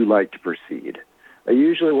would you like to proceed? I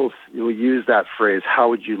usually will use that phrase, how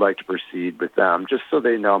would you like to proceed with them, just so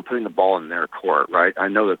they know I'm putting the ball in their court, right? I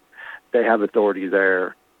know that they have authority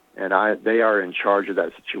there, and they are in charge of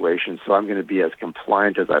that situation, so I'm going to be as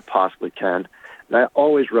compliant as I possibly can. And I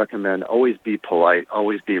always recommend, always be polite,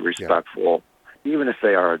 always be respectful, even if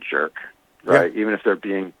they are a jerk, right? Even if they're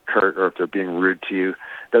being curt or if they're being rude to you,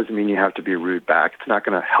 doesn't mean you have to be rude back. It's not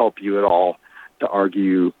going to help you at all to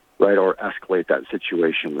argue, right, or escalate that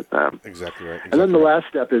situation with them. Exactly right. And then the last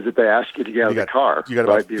step is that they ask you to get out of the car. You got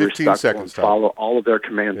right? about 15 seconds. And follow all of their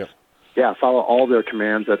commands. Yeah, follow all their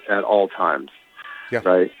commands at all times. Yeah.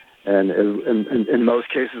 Right. And in most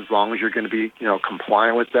cases, as long as you're going to be,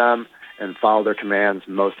 compliant with them and follow their commands,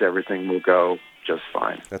 most everything will go just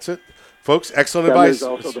fine. That's it, folks. Excellent advice.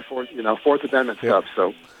 There's also the Fourth Amendment stuff,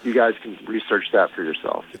 so you guys can research that for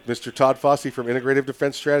yourself. Mr. Todd Fossey from Integrative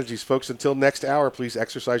Defense Strategies. Folks, until next hour, please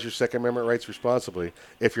exercise your Second Amendment rights responsibly.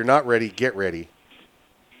 If you're not ready, get ready.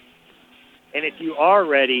 And if you are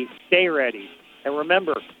ready, stay ready. And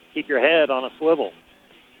remember, keep your head on a swivel.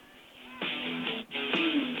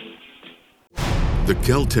 The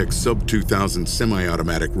Kel-Tec Sub 2000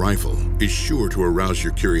 semi-automatic rifle is sure to arouse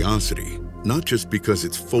your curiosity, not just because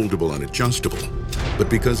it's foldable and adjustable, but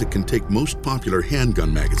because it can take most popular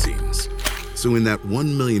handgun magazines. So in that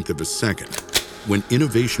 1/1,000,000th of a second, when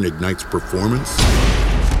innovation ignites performance,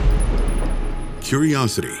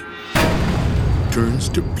 curiosity turns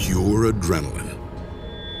to pure adrenaline.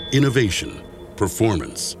 Innovation,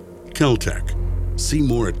 performance, Kel-Tec. See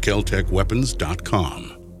more at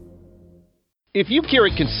keltecweapons.com. If you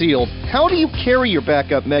carry concealed, how do you carry your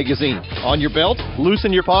backup magazine? On your belt? Loose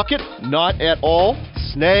in your pocket? Not at all?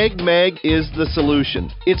 Snag Mag is the solution.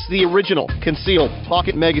 It's the original concealed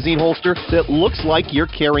pocket magazine holster that looks like you're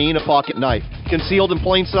carrying a pocket knife. Concealed in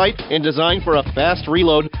plain sight and designed for a fast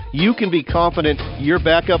reload, you can be confident your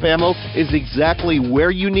backup ammo is exactly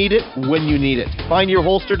where you need it when you need it. Find your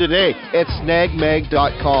holster today at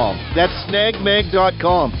snagmag.com. That's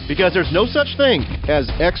snagmag.com, because there's no such thing as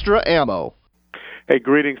extra ammo. Hey,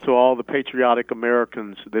 greetings to all the patriotic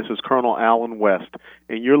Americans. This is Colonel Alan West,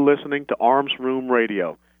 and you're listening to Arms Room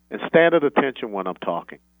Radio. And stand at attention when I'm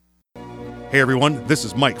talking. Hey everyone, this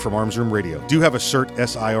is Mike from Arms Room Radio. Do you have a CERT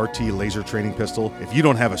SIRT laser training pistol? If you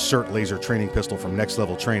don't have a CERT laser training pistol from Next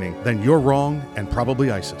Level Training, then you're wrong and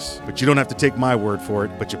probably ISIS. But you don't have to take my word for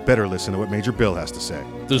it, but you better listen to what Major Bill has to say.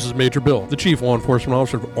 This is Major Bill, the Chief Law Enforcement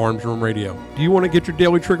Officer of Arms Room Radio. Do you want to get your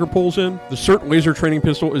daily trigger pulls in? The CERT laser training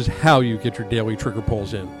pistol is how you get your daily trigger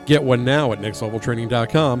pulls in. Get one now at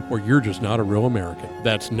nextleveltraining.com, or you're just not a real American.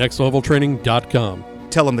 That's nextleveltraining.com.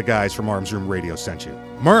 Tell them the guys from Arms Room Radio sent you.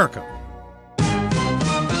 America!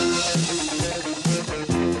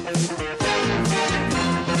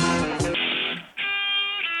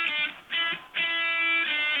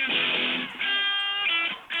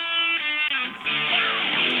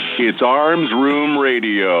 It's Arms Room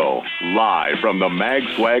Radio, live from the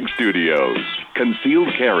MagSwag Studios.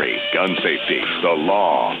 Concealed carry, gun safety, the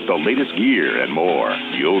law, the latest gear, and more.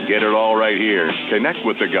 You'll get it all right here. Connect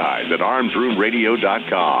with the guys at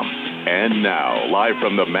armsroomradio.com. And now, live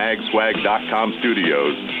from the magswag.com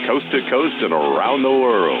studios, coast to coast and around the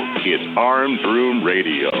world, it's Arms Room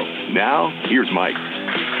Radio. Now, here's Mike.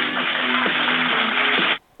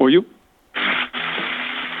 Or you?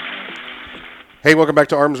 Hey, welcome back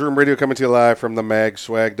to Arms Room Radio, coming to you live from the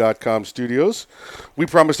magswag.com studios. We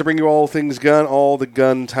promise to bring you all things gun, all the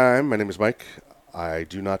gun time. My name is Mike. I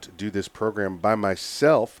do not do this program by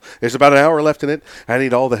myself. There's about an hour left in it. I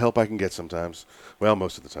need all the help I can get sometimes. Well,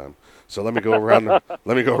 most of the time. So let me go around the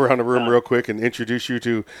room real quick and introduce you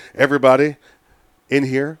to everybody in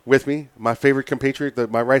here with me. My favorite compatriot,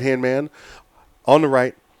 my right-hand man. On the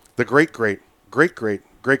right, the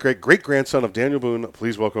great-great-grandson of Daniel Boone.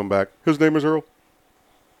 Please welcome back. His name is Earl.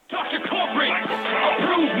 Dr. Corporate,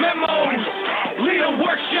 approved memos, lead a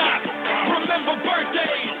workshop, remember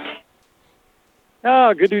birthdays.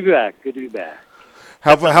 Oh, good to be back. Good to be back.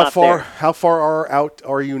 How far out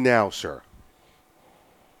are you now, sir?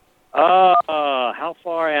 How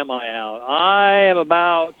far am I out? I am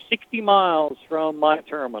about 60 miles from my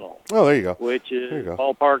terminal. Oh, there you go. Which is,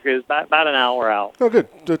 ballpark is about an hour out. Oh, good.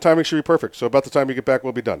 The timing should be perfect. So about the time you get back,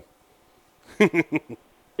 we'll be done.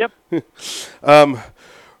 Yep.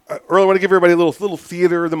 Earl, I want to give everybody a little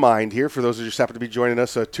theater of the mind here for those who just happen to be joining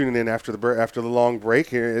us, tuning in after the long break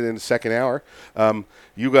here in the second hour.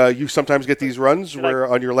 You sometimes get these runs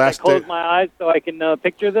on your last. Can I close my eyes so I can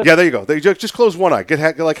picture this? Yeah, there you go. Just close one eye.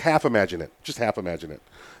 Get like half imagine it. Just half imagine it.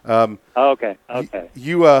 Okay.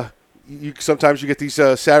 sometimes you get these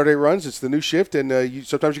Saturday runs. It's the new shift, and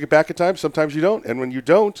sometimes you get back in time, sometimes you don't. And when you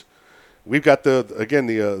don't, we've got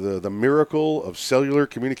the miracle of cellular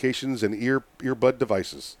communications and earbud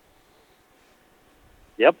devices.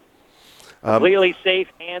 Yep. Completely safe,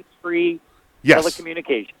 hands-free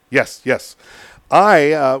telecommunication. Yes.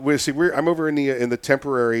 I'm over in the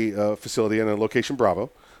temporary facility in location Bravo.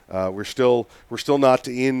 We're still not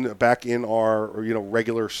back in our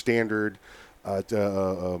regular standard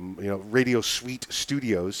radio suite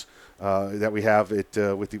studios that we have with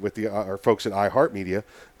our folks at iHeartMedia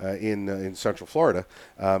in Central Florida.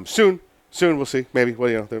 Soon we'll see. Maybe.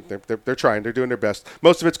 Well, they're trying. They're doing their best.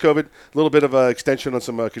 Most of it's COVID. A little bit of extension on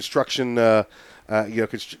some construction.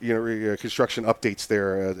 Construction updates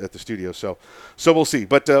there at the studio. So we'll see.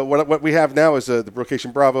 But what we have now is the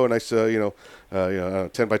Location Bravo, a nice 10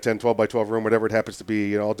 by 10, 12 by 12 room, whatever it happens to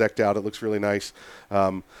be, all decked out. It looks really nice.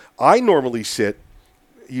 I normally sit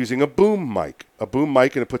using a boom mic, and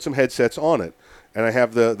I put some headsets on it, and I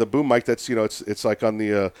have the boom mic that's it's like on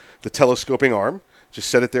the telescoping arm. Just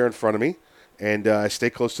set it there in front of me, and I stay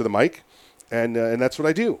close to the mic, and that's what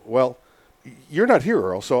I do. Well, you're not here,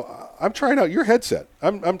 Earl, so I'm trying out your headset.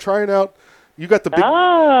 I'm trying out. You got the big,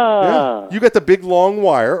 you got the big long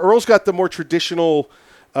wire. Earl's got the more traditional,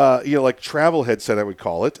 like travel headset, I would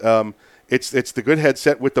call it. It's the good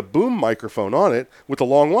headset with the boom microphone on it with the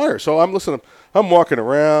long wire. So I'm listening. I'm walking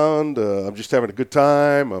around. I'm just having a good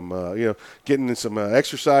time. I'm getting in some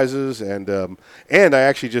exercises, and I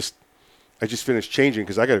actually just finished changing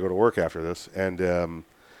because I got to go to work after this, and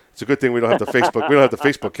it's a good thing we don't have the Facebook. We don't have the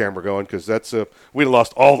Facebook camera going because we'd have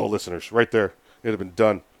lost all the listeners right there. It'd have been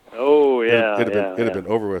done. Oh yeah, it'd have been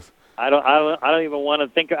over with. I don't even want to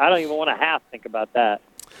think. I don't even want to half think about that.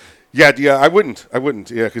 Yeah, I wouldn't.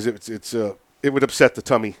 Yeah, because it would upset the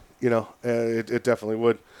tummy. It definitely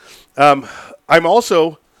would. I'm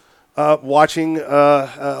also watching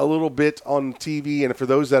a little bit on TV, and for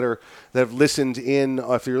those that have listened in,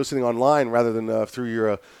 if you're listening online rather than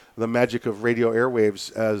through the magic of radio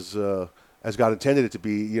airwaves as God intended it to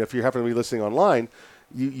be, if you happen to be listening online,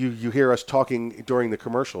 you hear us talking during the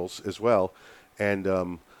commercials as well,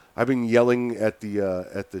 and I've been yelling at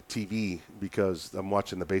the TV because I'm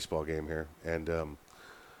watching the baseball game here, and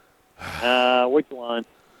which one?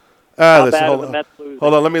 Hold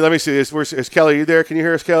on, let me see this. Is Kelly? You there? Can you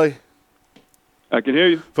hear us, Kelly? I can hear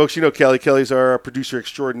you, folks. Kelly. Kelly's our producer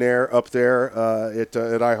extraordinaire up there at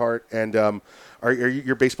iHeart, and are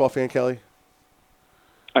you a baseball fan, Kelly?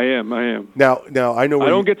 I am. Now I know I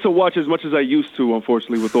don't get to watch as much as I used to,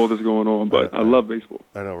 unfortunately, with all this going on. But I love baseball.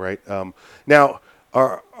 I know, right? Now,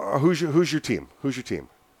 who's your team? Who's your team?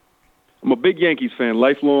 I'm a big Yankees fan,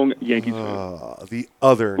 lifelong Yankees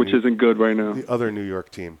fan. Which isn't good right now. The other New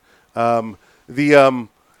York team.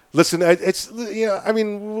 Listen, I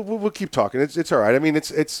mean, we'll keep talking. It's all right. I mean,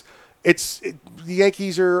 the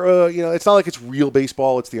Yankees are, it's not like it's real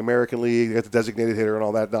baseball. It's the American League. You got the designated hitter and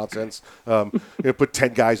all that nonsense. Put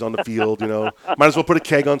 10 guys on the field. Might as well put a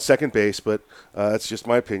keg on second base. But that's just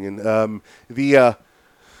my opinion. I'm the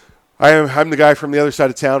guy from the other side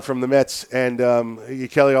of town, from the Mets, and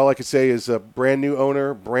Kelly. All I could say is a brand new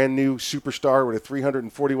owner, brand new superstar with a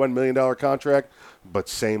 $341 million contract, but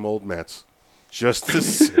same old Mets. Just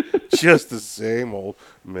the same old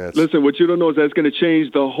Mets. Listen, what you don't know is that's going to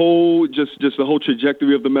change the whole, just the whole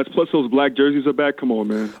trajectory of the Mets. Plus, those black jerseys are back. Come on,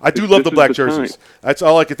 man. I do love the black jerseys. That's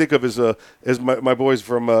all I can think of is my boys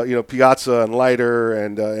from Piazza and Leiter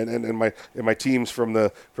and my teams from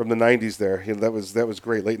the 90s there. That was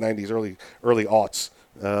great. Late 90s, early aughts.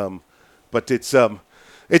 But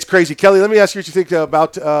it's crazy. Kelly, let me ask you what you think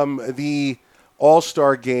about the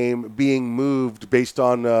All-Star game being moved based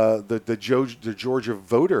on the Georgia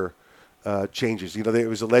voter changes. It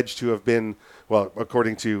was alleged to have been, well,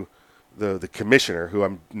 according to the commissioner, who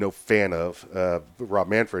I'm no fan of, Rob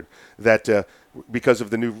Manfred, that because of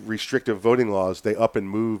the new restrictive voting laws, they up and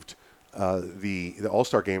moved the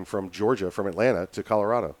All-Star game from Georgia, from Atlanta, to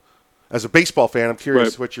Colorado. As a baseball fan, I'm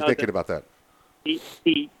curious what you're thinking about that.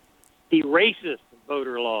 The racist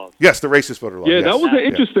voter laws. Yes, the racist voter laws. Yeah, yes. that was an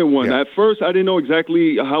interesting one. Yeah. At first, I didn't know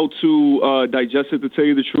exactly how to digest it, to tell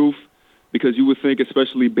you the truth, because you would think,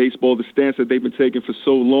 especially baseball, the stance that they've been taking for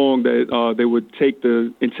so long, that they would take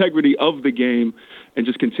the integrity of the game and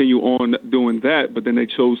just continue on doing that. But then they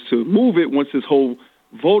chose to move it once this whole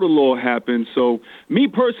voter law happened. So me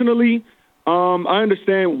personally, I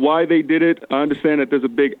understand why they did it. I understand that there's a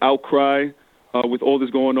big outcry with all this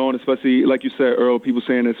going on, especially, like you said, Earl, people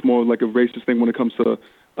saying it's more like a racist thing when it comes to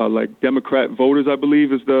like Democrat voters, I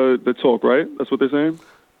believe, is the talk, right? That's what they're saying?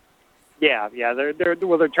 Yeah. They're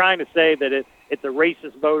trying to say that it's a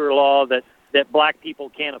racist voter law that that black people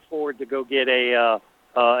can't afford to go get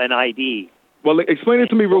an ID. Well, explain it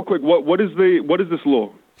to me real quick. What is this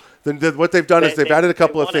law? What they've done is they've added a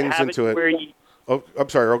couple of things into it. it. Oh, I'm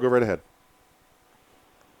sorry. I'll go right ahead.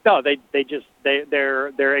 No,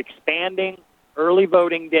 they're expanding early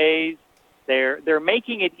voting days. They're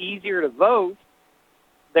making it easier to vote.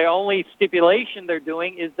 The only stipulation they're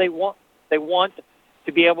doing is they want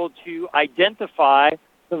to be able to identify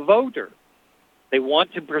the voter. They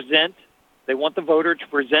want the voter to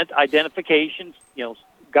present identifications,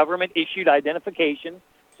 government issued identification,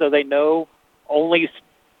 so they know only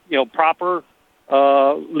proper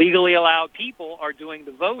legally allowed people are doing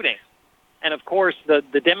the voting. And of course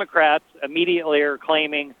the Democrats immediately are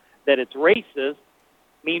claiming that it's racist.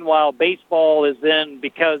 Meanwhile, baseball is then,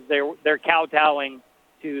 because they're kowtowing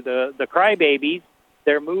to the crybabies,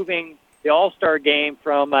 they're moving the All-Star game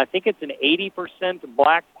from, I think it's an 80%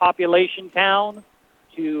 black population town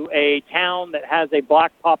to a town that has a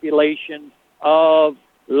black population of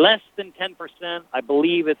less than 10%. I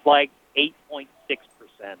believe it's like 8.6%.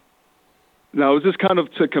 Now, is this kind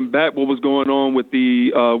of to combat what was going on with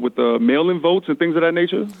the mail-in votes and things of that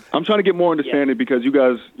nature? I'm trying to get more understanding because you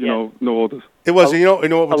guys, know all this. It was, you know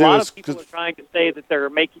what we'll do is... A lot of people are trying to say that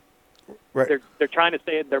they're making... Right. They're trying to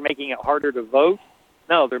say they're making it harder to vote.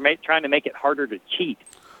 No, they're trying to make it harder to cheat.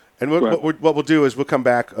 And what we'll do is we'll come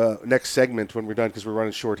back next segment when we're done, because we're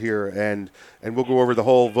running short here, and we'll go over the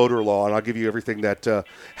whole voter law, and I'll give you everything that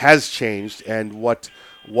has changed and what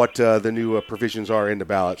the new provisions are in the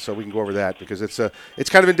ballot, so we can go over that, because it's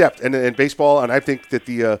kind of in depth. And baseball, and I think that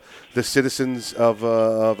the citizens of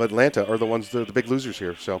Atlanta are the ones, the big losers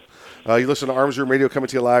here. So you listen to Arms Room Radio, coming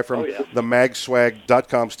to you live from the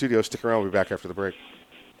magswag.com studio. Stick around. We'll be back after the break.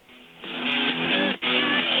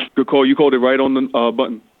 Good call. You called it right on the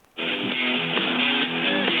button.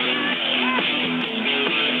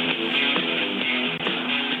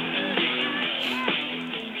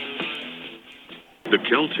 The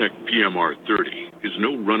Kel-Tec PMR-30 is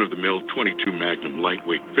no run-of-the-mill .22 Magnum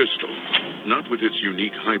lightweight pistol, not with its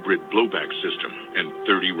unique hybrid blowback system and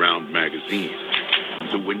 30-round magazine.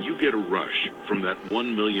 So when you get a rush from that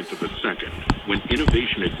 1/1,000,000th of a second, when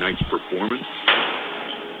innovation ignites performance,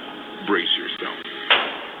 brace yourself.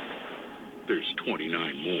 There's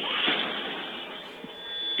 29 more.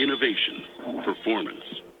 Innovation,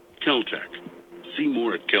 performance, Kel-Tec. See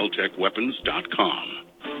more at keltecweapons.com.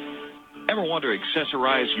 Ever want to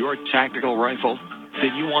accessorize your tactical rifle?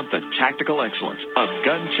 Then you want the tactical excellence of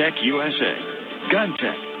GunTech USA.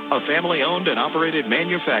 GunTech, a family-owned and operated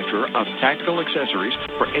manufacturer of tactical accessories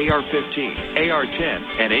for AR-15, AR-10,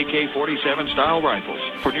 and AK-47 style rifles.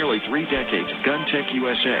 For nearly 3 decades, GunTech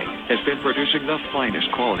USA has been producing the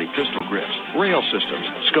finest quality pistol grips, rail systems,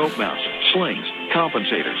 scope mounts, slings,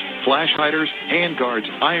 compensators, flash hiders, hand guards,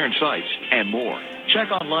 iron sights, and more.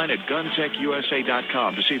 Check online at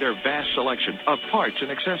GunTechUSA.com to see their vast selection of parts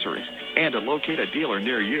and accessories, and to locate a dealer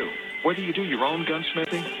near you. Whether you do your own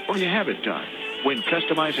gunsmithing or you have it done, when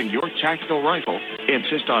customizing your tactical rifle,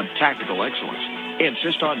 insist on tactical excellence.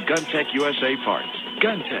 Insist on GunTech USA parts.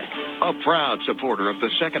 GunTech, a proud supporter of the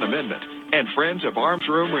Second Amendment and friends of Arms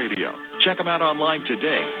Room Radio. Check them out online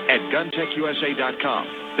today at GunTechUSA.com.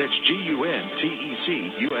 That's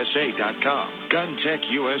GUNTECUSA.com. GunTech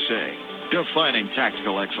USA, defining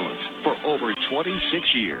tactical excellence for over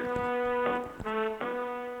 26 years.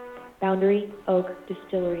 Boundary Oak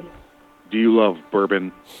Distillery. Do you love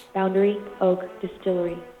bourbon? Boundary Oak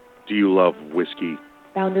Distillery. Do you love whiskey?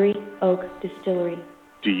 Boundary Oak Distillery.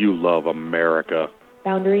 Do you love America?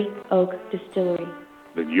 Boundary Oak Distillery.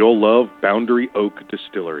 Then you'll love Boundary Oak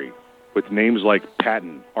Distillery. With names like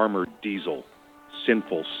Patton Armored Diesel,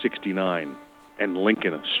 Sinful 69, and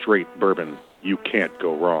Lincoln Straight Bourbon, you can't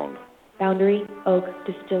go wrong. Boundary Oak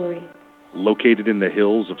Distillery. Located in the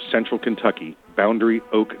hills of central Kentucky, Boundary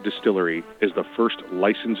Oak Distillery is the first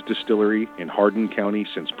licensed distillery in Hardin County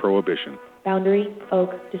since Prohibition. Boundary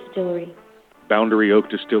Oak Distillery. Boundary Oak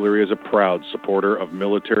Distillery is a proud supporter of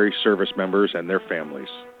military service members and their families.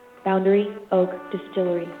 Boundary Oak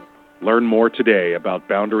Distillery. Learn more today about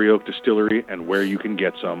Boundary Oak Distillery and where you can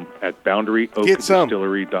get some at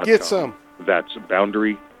BoundaryOakDistillery.com. Get some. That's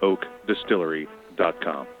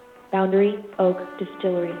BoundaryOakDistillery.com. Boundary Oak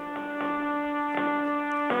Distillery.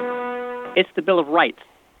 It's the Bill of Rights,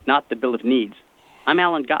 not the Bill of Needs. I'm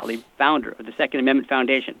Alan Gottlieb, founder of the Second Amendment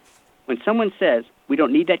Foundation. When someone says we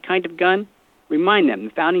don't need that kind of gun, remind them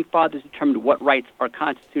the Founding Fathers determined what rights our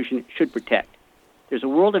Constitution should protect. There's a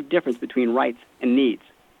world of difference between rights and needs.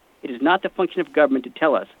 It is not the function of government to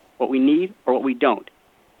tell us what we need or what we don't.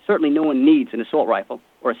 Certainly no one needs an assault rifle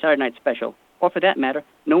or a Saturday Night Special Or for that matter,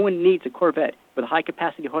 no one needs a Corvette with a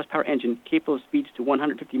high-capacity horsepower engine capable of speeds to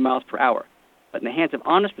 150 miles per hour. But in the hands of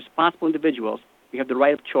honest, responsible individuals, we have the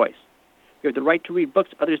right of choice. We have the right to read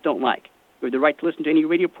books others don't like. We have the right to listen to any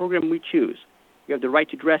radio program we choose. We have the right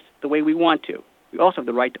to dress the way we want to. We also have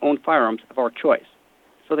the right to own firearms of our choice.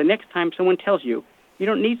 So the next time someone tells you you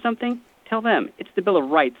don't need something, tell them it's the Bill of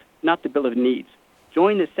Rights, not the Bill of Needs.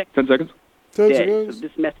 Join the 10 seconds. Dead, so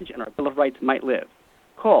this message and our Bill of Rights might live.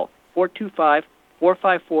 Call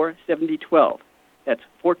 425-454-7012. That's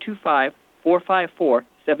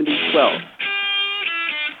 425-454-7012.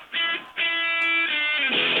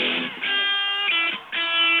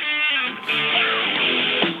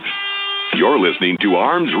 You're listening to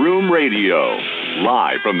Arms Room Radio,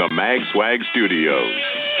 live from the MagSwag studios.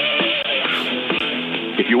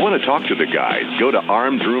 If you want to talk to the guys, go to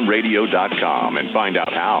armsroomradio.com and find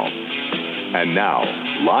out how. And now,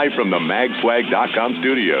 live from the magswag.com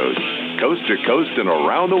studios, coast to coast and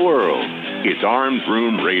around the world, it's Arms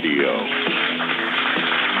Room Radio.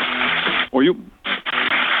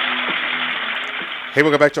 Hey,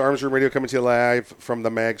 welcome back to Arms Room Radio, coming to you live from the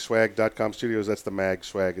magswag.com studios. That's the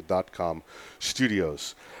magswag.com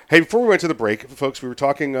studios. Hey, before we went to the break, folks, we were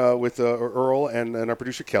talking with Earl and our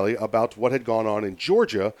producer Kelly about what had gone on in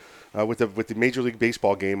Georgia with the Major League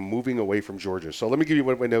Baseball game moving away from Georgia. So let me give you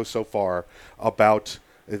what we know so far about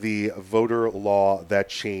the voter law that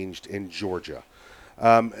changed in Georgia.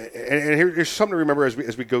 And here's something to remember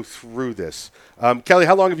as we go through this. Kelly,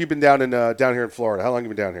 how long have you been down here in Florida? How long have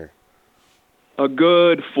you been down here? A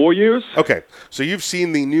good 4 years. Okay, so you've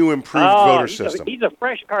seen the new improved voter system. He's a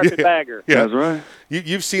fresh carpetbagger. Yeah, that's right.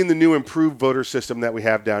 You've seen the new improved voter system that we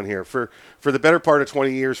have down here. For the better part of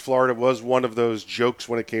 20 years, Florida was one of those jokes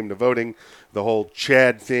when it came to voting. The whole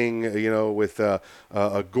Chad thing, with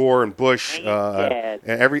Gore and Bush, and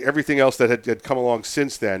everything else that had come along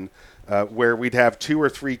since then, where we'd have 2 or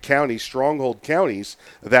 3 counties, stronghold counties,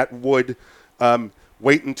 that would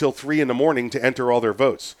wait until 3 in the morning to enter all their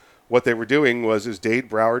votes. What they were doing was Dade,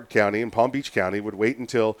 Broward County, and Palm Beach County would wait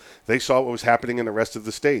until they saw what was happening in the rest of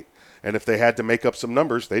the state. And if they had to make up some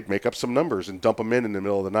numbers, they'd make up some numbers and dump them in the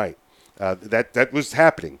middle of the night. That was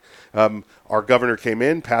happening. Our governor came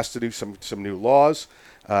in, passed some new laws,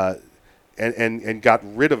 and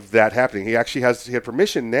got rid of that happening. He actually had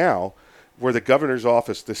permission now where the governor's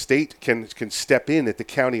office, the state can step in at the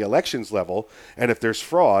county elections level, and if there's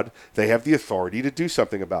fraud, they have the authority to do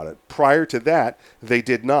something about it. Prior to that, they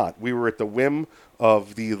did not. We were at the whim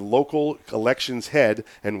of the local elections head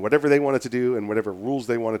and whatever they wanted to do and whatever rules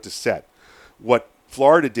they wanted to set. What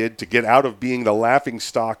Florida did to get out of being the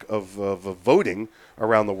laughingstock of voting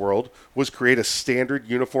around the world was create a standard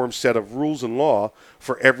uniform set of rules and law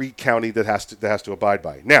for every county that has to abide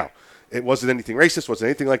by. Now, it wasn't anything racist, wasn't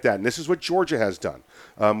anything like that. And this is what Georgia has done.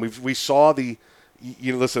 We saw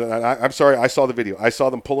listen, I'm sorry, I saw the video. I saw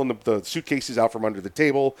them pulling the suitcases out from under the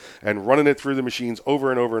table and running it through the machines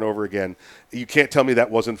over and over and over again. You can't tell me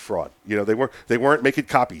that wasn't fraud. They weren't making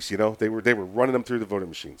copies. They were running them through the voting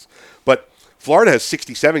machines. But Florida has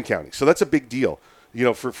 67 counties, so that's a big deal.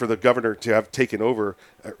 For the governor to have taken over,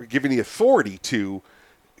 giving the authority to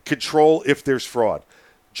control if there's fraud.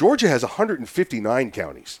 Georgia has 159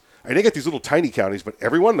 counties. And they get these little tiny counties, but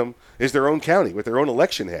every one of them is their own county with their own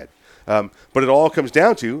election head. But it all comes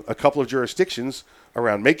down to a couple of jurisdictions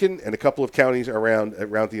around Macon and a couple of counties around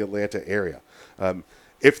the Atlanta area.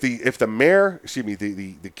 If the mayor,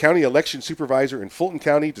 the county election supervisor in Fulton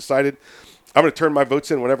County decided, I'm going to turn my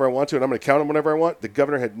votes in whenever I want to and I'm going to count them whenever I want, the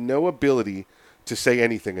governor had no ability to say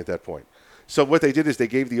anything at that point. So what they did is they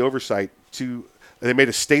gave the oversight they made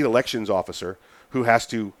a state elections officer who has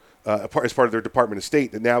to, as part of their Department of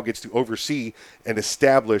State, that now gets to oversee and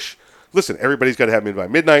establish, listen, everybody's got to have them in by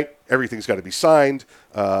midnight. Everything's got to be signed.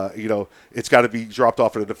 It's got to be dropped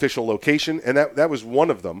off at an official location. And that was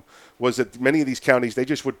one of them, was that many of these counties, they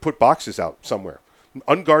just would put boxes out somewhere,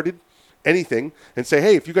 unguarded, anything, and say,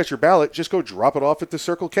 hey, if you got your ballot, just go drop it off at the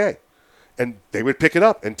Circle K. And they would pick it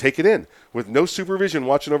up and take it in with no supervision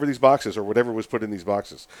watching over these boxes or whatever was put in these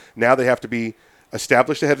boxes. Now they have to be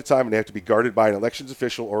established ahead of time, and they have to be guarded by an elections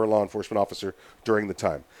official or a law enforcement officer during the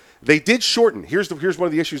time. They did shorten. Here's one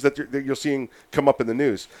of the issues that you're seeing come up in the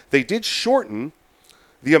news. They did shorten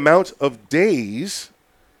the amount of days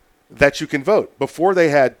that you can vote. Before, they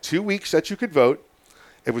had 2 weeks that you could vote.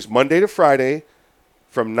 It was Monday to Friday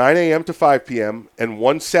from 9 a.m. to 5 p.m. and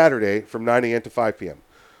one Saturday from 9 a.m. to 5 p.m.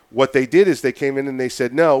 What they did is they came in and they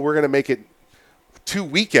said, no, we're going to make it 2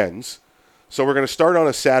 weekends. So we're going to start on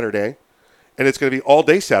a Saturday, And it's going to be all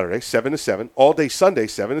day Saturday, 7 to 7, all day Sunday,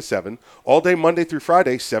 7 to 7, all day Monday through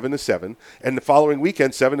Friday, 7 to 7, and the following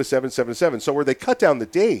weekend, 7 to 7, 7 to 7. So where they cut down the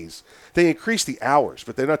days, they increase the hours,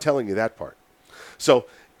 but they're not telling you that part. So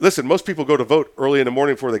listen, most people go to vote early in the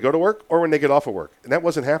morning before they go to work or when they get off of work. And that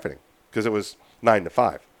wasn't happening because it was 9 to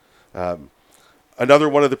 5. Another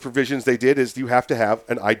one of the provisions they did is you have to have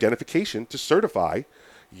an identification to certify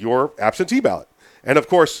your absentee ballot. And, of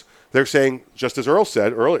course, they're saying, just as Earl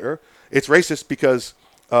said earlier, it's racist because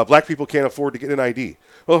black people can't afford to get an ID.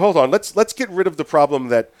 Well, hold on. Let's get rid of the problem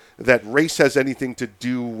that race has anything to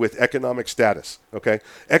do with economic status, okay?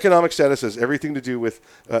 Economic status has everything to do with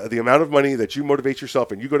the amount of money that you motivate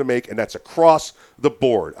yourself and you go to make, and that's across the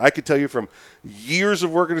board. I can tell you from years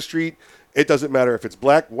of working the street, it doesn't matter if it's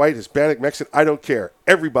black, white, Hispanic, Mexican, I don't care.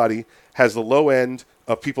 Everybody has the low end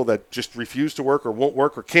of people that just refuse to work or won't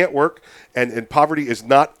work or can't work, and poverty is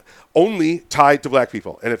not only tied to black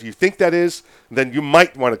people. And if you think that is, then you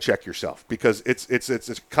might want to check yourself because it's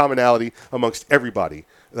a commonality amongst everybody,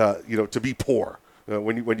 to be poor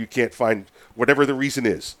when you can't find whatever the reason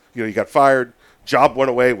is. You got fired, job went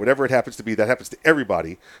away, whatever it happens to be, that happens to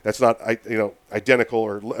everybody. That's not identical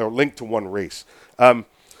or linked to one race.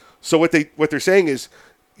 So what they're saying is,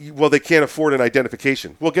 well, they can't afford an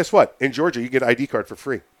identification. Well, guess what? In Georgia, you get an ID card for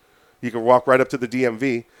free. You can walk right up to the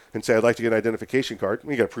DMV and say, I'd like to get an identification card.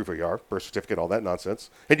 You got a proof of your birth certificate, all that nonsense.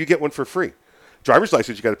 And you get one for free. Driver's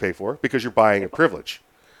license you got to pay for because you're buying a privilege.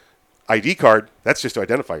 ID card, that's just to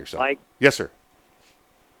identify yourself. Mike? Yes, sir.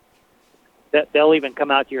 They'll even come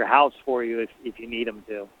out to your house for you if you need them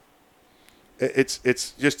to.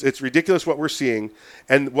 It's ridiculous what we're seeing.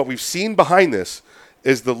 And what we've seen behind this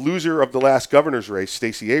is the loser of the last governor's race,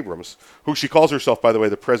 Stacey Abrams, who she calls herself, by the way,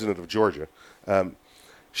 the president of Georgia.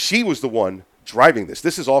 She was the one driving this.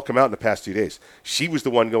 This has all come out in the past 2 days. She was the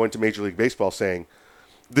one going to Major League Baseball saying,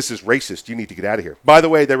 this is racist. You need to get out of here. By the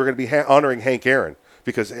way, they were going to be honoring Hank Aaron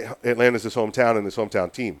because Atlanta's his hometown and his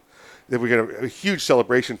hometown team. They were going to have a huge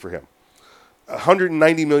celebration for him.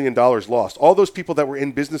 $190 million lost. All those people that were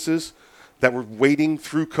in businesses that were waiting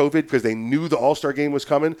through COVID because they knew the All-Star game was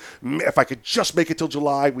coming. If I could just make it till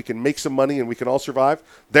July, we can make some money and we can all survive.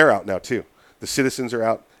 They're out now too. The citizens are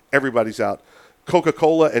out. Everybody's out.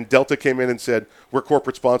 Coca-Cola and Delta came in and said, we're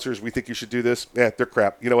corporate sponsors. We think you should do this. They're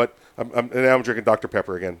crap. You know what? Now I'm drinking Dr.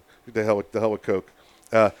 Pepper again. The hell with Coke.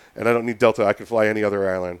 And I don't need Delta. I can fly any other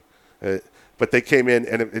airline. But they came in,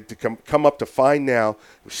 and it come up to find now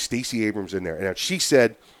Stacey Abrams in there. And she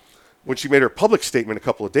said, when she made her public statement a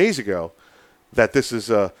couple of days ago, that this is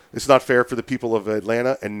it's not fair for the people of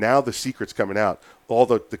Atlanta, and now the secret's coming out. All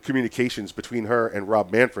the communications between her and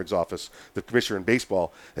Rob Manfred's office, the commissioner in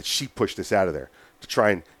baseball, that she pushed this out of there to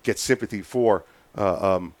try and get sympathy for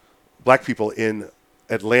black people in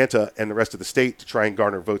Atlanta and the rest of the state to try and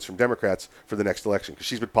garner votes from Democrats for the next election, because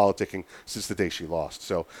she's been politicking since the day she lost.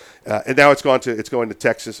 So, and now it's going to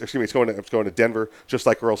Texas. Excuse me, it's going to Denver, just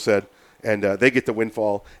like Earl said. And they get the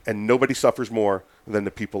windfall, and nobody suffers more than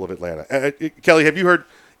the people of Atlanta. Kelly, have you heard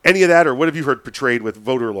any of that, or what have you heard portrayed with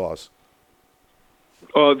voter laws?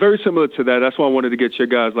 Very similar to that. That's why I wanted to get your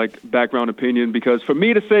guys' background opinion, because for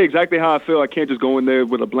me to say exactly how I feel, I can't just go in there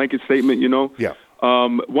with a blanket statement, Yeah.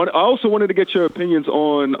 I also wanted to get your opinions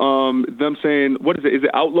on them saying, what is it? Is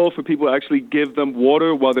it outlaw for people to actually give them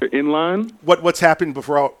water while they're in line? What's happened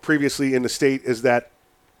previously in the state is that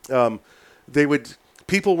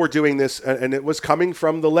people were doing this, and it was coming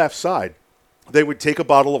from the left side. They would take a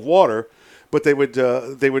bottle of water, but they would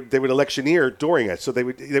electioneer during it. So they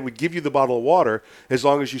would give you the bottle of water as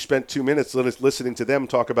long as you spent 2 minutes listening to them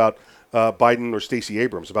talk about Biden or Stacey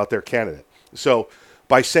Abrams, about their candidate. So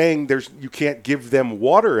by saying you can't give them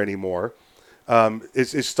water anymore,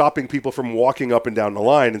 is stopping people from walking up and down the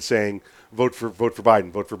line and saying, vote for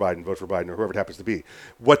Biden, vote for Biden, vote for Biden, or whoever it happens to be.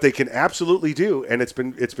 What they can absolutely do, and it's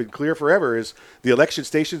been clear forever, is the election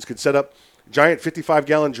stations can set up giant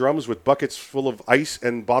 55-gallon drums with buckets full of ice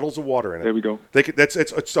and bottles of water in it. There we go. It's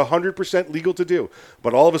 100% legal to do.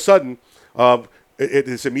 But all of a sudden,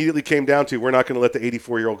 it immediately came down to, we're not going to let the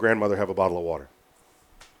 84-year-old grandmother have a bottle of water.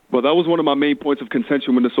 Well, that was one of my main points of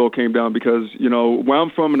contention when this all came down, because, where I'm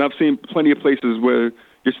from, and I've seen plenty of places where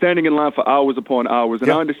you're standing in line for hours upon hours.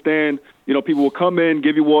 And I understand, people will come in,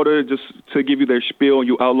 give you water just to give you their spiel, and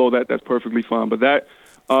you outlaw that. That's perfectly fine. But that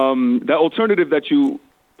alternative that you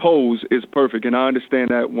pose is perfect, and I understand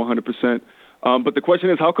that 100%. But the question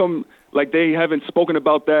is, how come they haven't spoken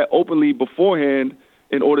about that openly beforehand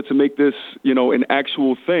in order to make this, an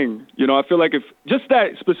actual thing? I feel like if just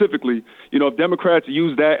that specifically, if Democrats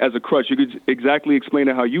use that as a crutch, you could exactly explain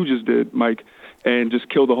it how you just did, Mike, and just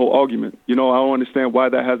kill the whole argument. I don't understand why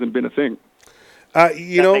that hasn't been a thing. That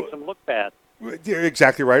makes them look bad. You're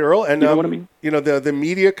exactly right, Earl. And you know what I mean? The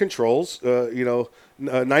media controls.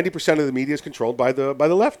 90% of the media is controlled by the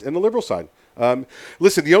left and the liberal side.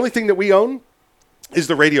 Listen, the only thing that we own is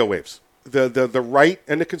the radio waves. The right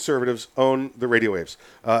and the conservatives own the radio waves.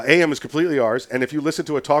 AM is completely ours, and if you listen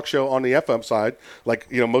to a talk show on the FM side,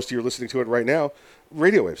 like most of you are listening to it right now,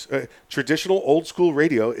 radio waves. Traditional old school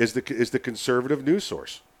radio is the conservative news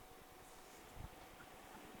source.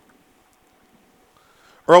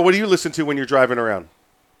 Earl, what do you listen to when you're driving around?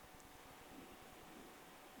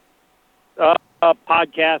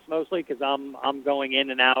 Podcasts mostly, because I'm going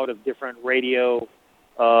in and out of different radio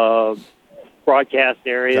broadcast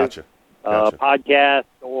areas. Gotcha. Podcasts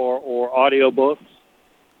or audiobooks.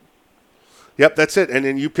 Yep, that's it. And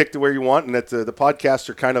then you pick where you want, and that the podcasts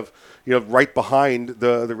are kind of right behind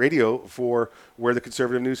the radio for where the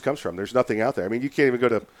conservative news comes from. There's nothing out there. I mean, you can't even go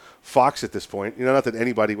to Fox at this point. Not that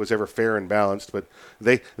anybody was ever fair and balanced, but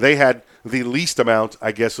they had the least amount,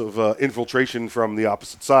 I guess, of infiltration from the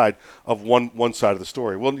opposite side of one side of the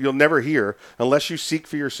story. Well, you'll never hear unless you seek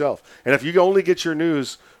for yourself. And if you only get your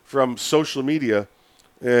news from social media,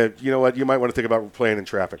 you know what? You might want to think about playing in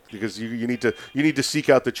traffic, because you need to seek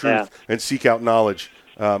out the truth and seek out knowledge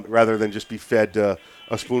rather than just be fed a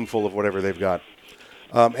spoonful of whatever they've got.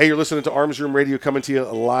 Hey, you're listening to Arms Room Radio, coming to you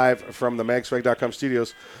live from the magswag.com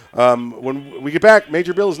studios. When we get back,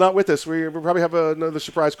 Major Bill is not with us. We'll probably have another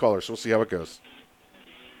surprise caller, so we'll see how it goes.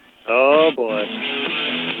 Oh, boy.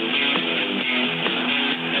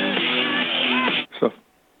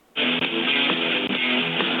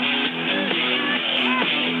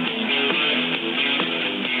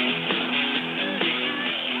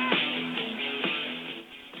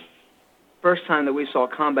 First time that we saw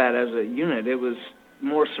combat as a unit, it was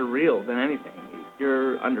more surreal than anything.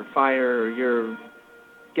 You're under fire, you're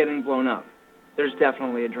getting blown up. There's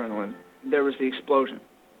definitely adrenaline. There was the explosion,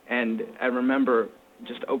 and I remember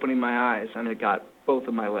just opening my eyes, and it got both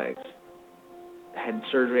of my legs. I had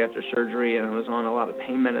surgery after surgery, and I was on a lot of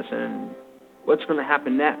pain medicine. What's going to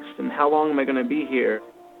happen next, and how long am I going to be here?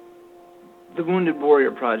 The Wounded Warrior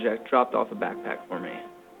Project dropped off a backpack for me,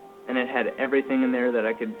 and it had everything in there that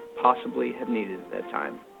I could possibly have needed at that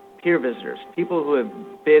time. Peer visitors, people who have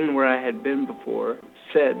been where I had been before,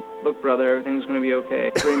 said, look, brother, everything's going to be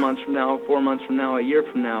okay. 3 months from now, 4 months from now, a year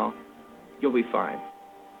from now, you'll be fine.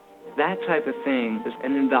 That type of thing is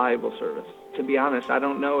an invaluable service. To be honest, I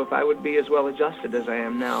don't know if I would be as well adjusted as I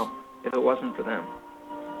am now if it wasn't for them.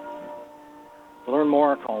 To learn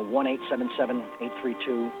more, call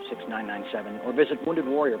 1-877-832-6997 or visit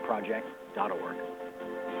woundedwarriorproject.org.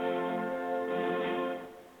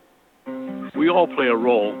 We all play a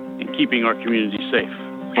role in keeping our community safe.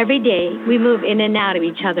 Every day, we move in and out of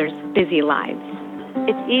each other's busy lives.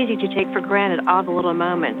 It's easy to take for granted all the little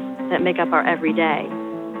moments that make up our everyday.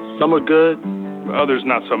 Some are good, others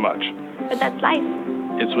not so much. But that's life.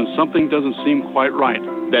 It's when something doesn't seem quite right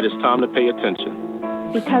that it's time to pay attention.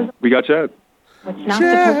 Because we got Chad. What's not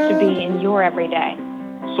supposed to be in your everyday.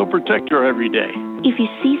 So protect your everyday. If you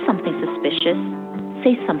see something suspicious,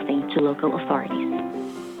 say something to local authorities.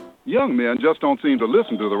 Young men just don't seem to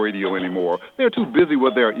listen to the radio anymore. They're too busy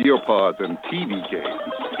with their earpods and TV games.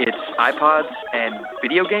 It's iPods and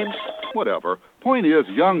video games? Whatever. Point is,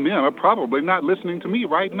 young men are probably not listening to me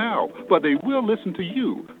right now, but they will listen to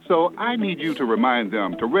you. So I need you to remind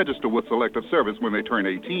them to register with Selective Service when they turn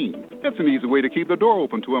 18. It's an easy way to keep the door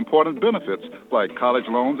open to important benefits like college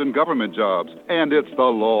loans and government jobs. And it's the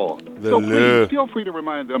law. So please, feel free to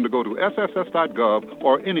remind them to go to sss.gov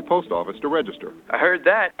or any post office to register. I heard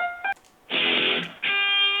that.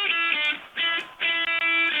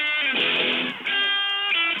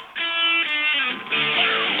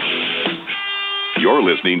 You're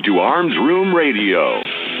listening to Arms Room Radio,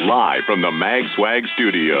 live from the MagSwag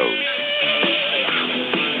studios.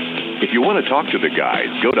 If you want to talk to the guys,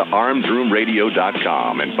 go to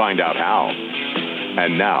armsroomradio.com and find out how.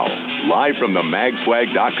 And now, live from the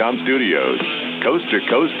magswag.com studios, coast to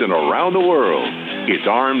coast and around the world, it's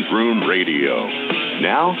Arms Room Radio.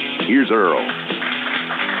 Now, here's Earl.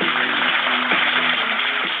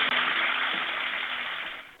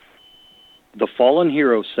 The Fallen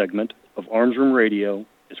Heroes segment of Arms Room Radio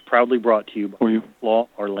is proudly brought to you by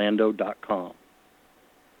LawOrlando.com.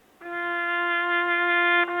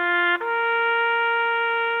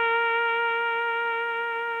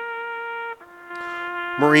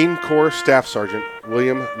 Marine Corps Staff Sergeant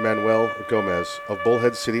William Manuel Gomez of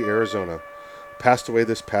Bullhead City, Arizona, passed away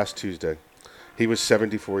this past Tuesday. He was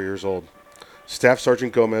 74 years old. Staff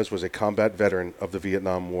Sergeant Gomez was a combat veteran of the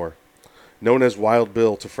Vietnam War. Known as Wild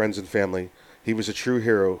Bill to friends and family, he was a true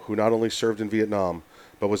hero who not only served in Vietnam,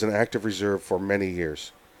 but was an active reserve for many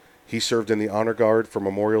years. He served in the Honor Guard for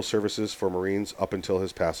memorial services for Marines up until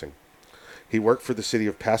his passing. He worked for the city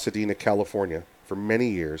of Pasadena, California for many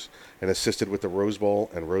years and assisted with the Rose Bowl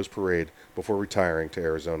and Rose Parade before retiring to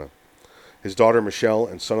Arizona. His daughter Michelle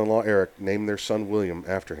and son-in-law Eric named their son William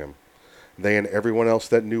after him. They and everyone else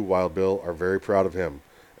that knew Wild Bill are very proud of him,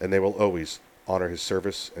 and they will always honor his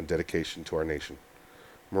service and dedication to our nation.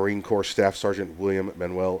 Marine Corps Staff Sergeant William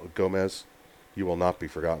Manuel Gomez, you will not be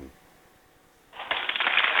forgotten.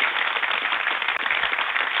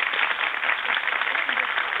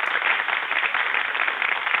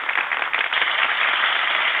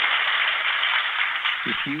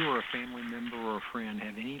 If you or a family member or a friend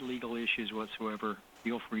have any legal issues whatsoever,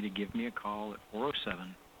 feel free to give me a call at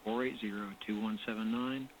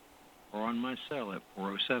 407-480-2179 or on my cell at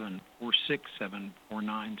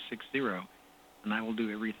 407-467-4960, and I will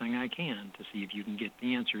do everything I can to see if you can get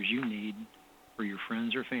the answers you need for your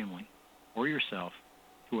friends or family or yourself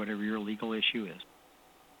to whatever your legal issue is.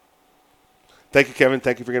 Thank you, Kevin.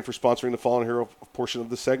 Thank you again for sponsoring the Fallen Hero portion of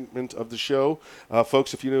the segment of the show.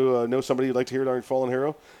 Folks, if you know somebody you'd like to hear it on your Fallen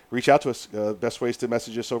Hero, reach out to us. Best ways to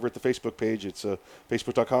message us over at the Facebook page. It's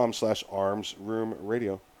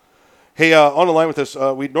facebook.com/armsroomradio. Hey, on the line with us,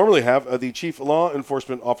 we normally have the Chief Law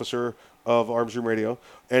Enforcement Officer of Arms Room Radio.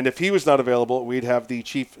 And if he was not available, we'd have the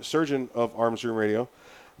Chief Surgeon of Arms Room Radio.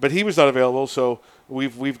 But he was not available, so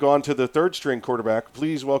we've gone to the third string quarterback.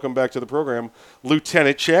 Please welcome back to the program,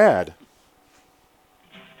 Lieutenant Chad.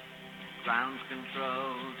 Ground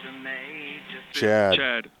control to Major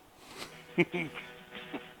Chad.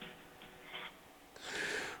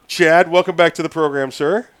 Chad, welcome back to the program,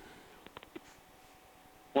 sir.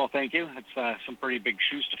 Well, thank you. It's some pretty big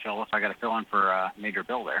shoes to fill if I got to fill in for Major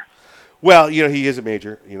Bill there. Well, he is a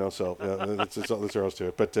major, so that's all there is to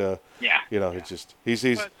it. But it's just he's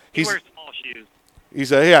he wears small shoes.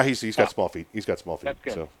 He's got small feet. He's got small feet.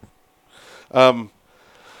 That's good. So,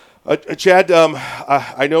 Chad,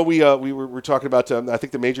 I know we were talking about. I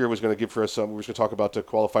think the major was going to give for us. We were going to talk about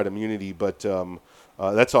qualified immunity, but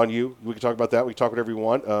that's on you. We can talk about that. We can talk whatever you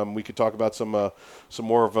want. We could talk about some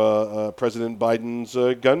more of President Biden's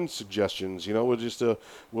gun suggestions. We'll just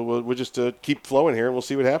keep flowing here, and we'll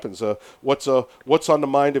see what happens. What's on the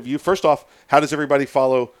mind of you? First off, how does everybody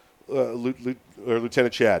follow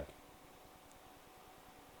Lieutenant Chad?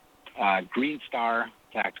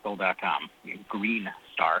 GreenStarTactical.com. Green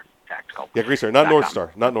Star Tactical. Yeah, Green Star, not North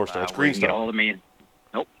Star. Not North Star. It's Green Star. Get a hold of me.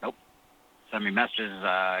 Nope. Send me messages.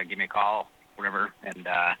 Give me a call. Whatever, and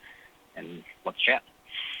let's chat.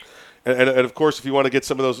 And of course, if you want to get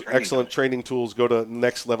some of those excellent training tools, go to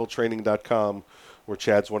nextleveltraining.com, where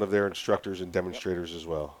Chad's one of their instructors and demonstrators as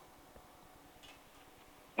well.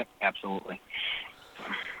 Yep, absolutely.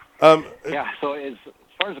 So as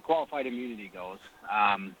far as the qualified immunity goes,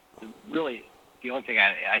 really the only thing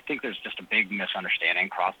I think there's just a big misunderstanding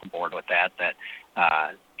across the board with that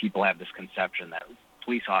people have this conception that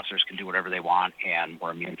police officers can do whatever they want and we're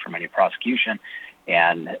immune from any prosecution.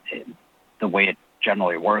 And the way it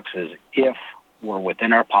generally works is if we're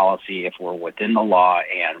within our policy, if we're within the law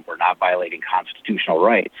and we're not violating constitutional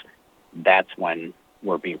rights, that's when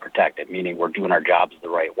we're being protected, meaning we're doing our jobs the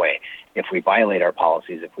right way. If we violate our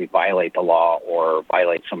policies, if we violate the law or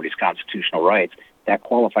violate somebody's constitutional rights, that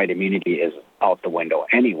qualified immunity is out the window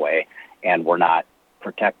anyway, and we're not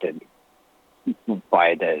protected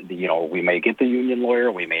by we may get the union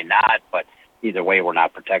lawyer, we may not, but either way, we're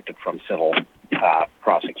not protected from civil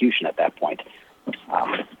prosecution at that point.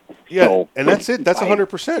 And that's it. That's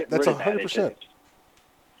 100%. That's 100%.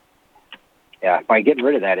 Yeah, by getting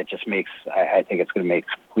rid of that, it just makes, I think it's going to make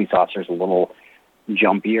police officers a little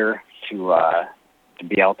jumpier to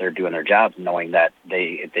be out there doing their jobs, knowing that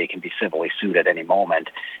they can be civilly sued at any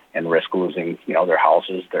moment and risk losing, their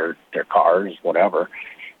houses, their cars, whatever.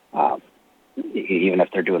 Even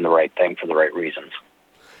if they're doing the right thing for the right reasons.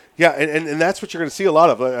 Yeah, and that's what you're going to see a lot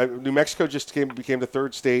of. New Mexico just became the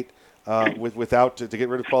third state without to get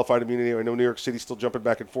rid of qualified immunity. I know New York City's still jumping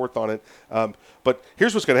back and forth on it. But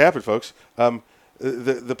here's what's going to happen, folks.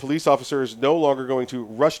 The police officer is no longer going to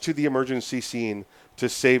rush to the emergency scene to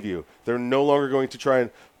save you. They're no longer going to try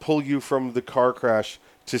and pull you from the car crash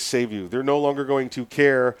to save you. They're no longer going to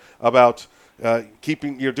care about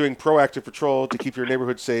doing proactive patrol to keep your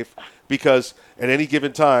neighborhood safe, because at any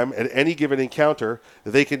given time, at any given encounter,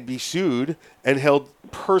 they can be sued and held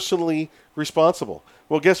personally responsible.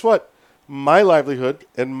 Well, guess what? My livelihood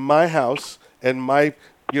and my house and my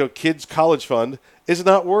kids' college fund is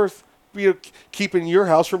not worth keeping your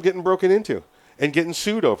house from getting broken into and getting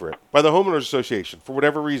sued over it by the homeowners association for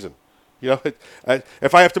whatever reason. You know,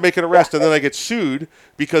 if I have to make an arrest and then I get sued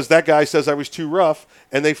because that guy says I was too rough,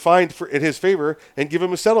 and they find in his favor and give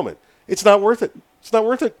him a settlement, it's not worth it. It's not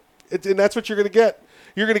worth it. And that's what you're going to get.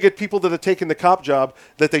 You're going to get people that have taken the cop job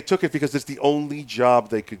that they took it because it's the only job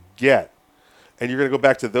they could get. And you're going to go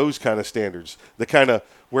back to those kind of standards, the kind of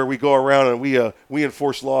where we go around and we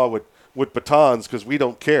enforce law with batons because we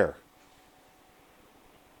don't care.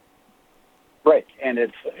 Right, and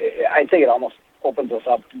I think it almost opens us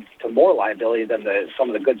up to more liability than some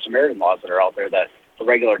of the Good Samaritan laws that are out there, that the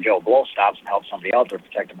regular Joe Blow stops and helps somebody out. They're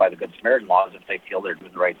protected by the Good Samaritan laws if they feel they're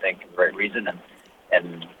doing the right thing for the right reason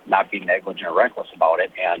and not being negligent or reckless about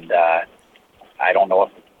it. And I don't know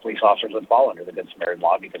if police officers would fall under the Good Samaritan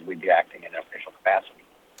law because we'd be acting in an official capacity.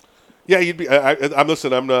 Yeah, you'd be. I'm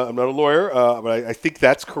listening. I'm not a lawyer, but I think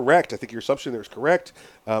that's correct. I think your assumption there is correct.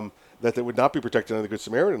 That they would not be protected under the Good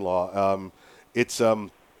Samaritan law. It's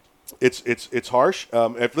harsh.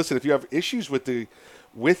 If you have issues with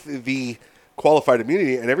the qualified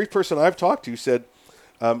immunity, and every person I've talked to said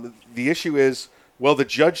the issue is, well, the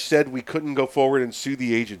judge said we couldn't go forward and sue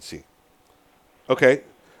the agency. Okay.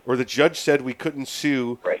 Or the judge said we couldn't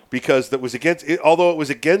sue because that was against it, although it was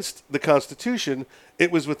against the Constitution,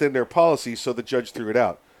 it was within their policy, so the judge threw it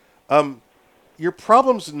out. Your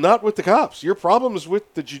problem's not with the cops. Your problem's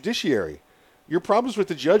with the judiciary. Your problem's with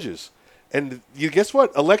the judges. And you guess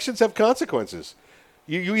what? Elections have consequences.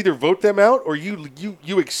 You either vote them out or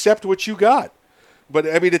you accept what you got. But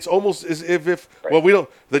I mean, it's almost as if well,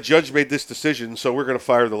 the judge made this decision, so we're going to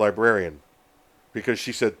fire the librarian. Because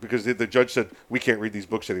the judge said we can't read these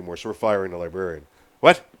books anymore, so we're firing the librarian.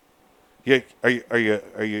 What? Yeah, are you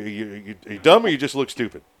dumb or you just look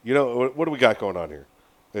stupid? You know what do we got going on here?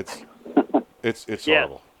 It's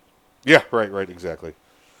horrible. Yeah, right, exactly.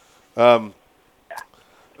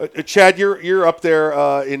 Chad, you're up there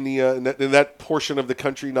in that portion of the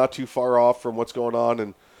country, not too far off from what's going on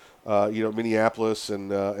in Minneapolis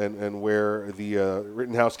and where the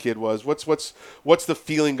Rittenhouse kid was. What's the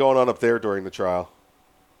feeling going on up there during the trial?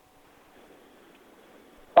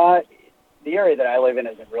 The area that I live in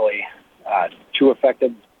isn't really too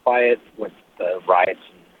affected by it with the riots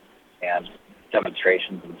and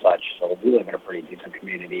demonstrations and such. So we live in a pretty decent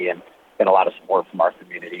community and get a lot of support from our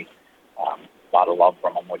community. A lot of love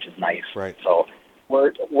from them, which is nice. Right. So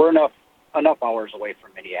we're enough hours away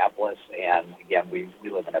from Minneapolis, and again, we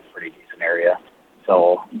live in a pretty decent area,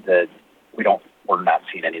 so we're not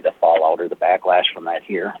seeing any of the fallout or the backlash from that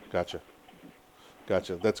here. Gotcha.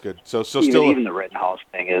 That's good. So even the Rittenhouse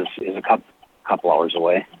thing is a couple hours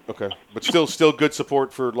away. Okay, but still good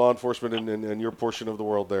support for law enforcement and your portion of the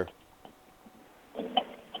world there.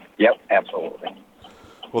 Yep, absolutely.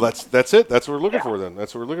 Well, that's it. That's what we're looking for then.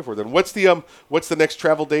 What's the next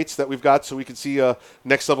travel dates that we've got so we can see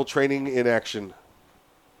next level training in action?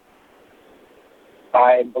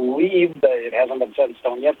 I believe that it hasn't been set in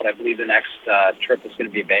stone yet, but I believe the next trip is going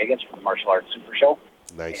to be Vegas for the Martial Arts Super Show.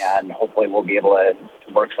 Nice. And hopefully we'll be able to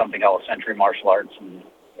work something out with Century Martial Arts and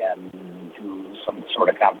do some sort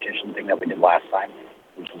of competition thing that we did last time,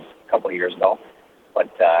 which was a couple of years ago. But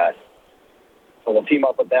so we'll team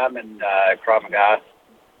up with them and Krav Maga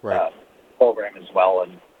program as well,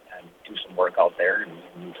 and do some work out there and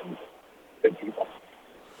meet some good people.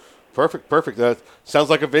 Perfect. That sounds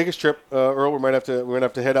like a Vegas trip, Earl. We're gonna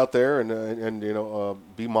have to head out there and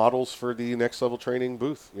be models for the Next Level Training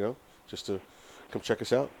booth. Just to come check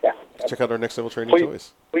us out. Yeah. Check out our Next Level Training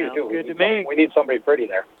toys. Please do. Good to me. We need somebody pretty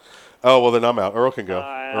there. Oh well, then I'm out. Earl can go.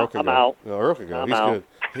 I'm out. No, Earl can go. I'm He's out.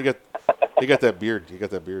 good. He got that beard.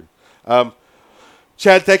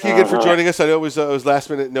 Chad, thank you again for joining us. I know it was last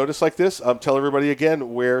minute notice like this. Tell everybody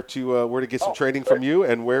again where to get some training from you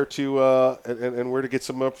and where to get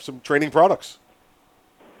some training products.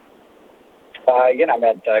 Again, I'm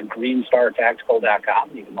at greenstartactical.com.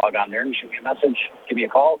 You can log on there and shoot me a message, give me a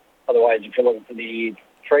call. Otherwise, if you're looking for the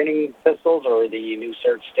training pistols or the new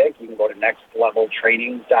Search stick, you can go to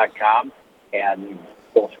nextleveltraining.com and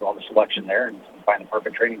go through all the selection there and find the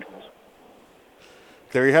perfect training tools.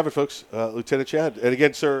 There you have it, folks. Lieutenant Chad. And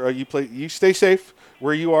again, sir, you stay safe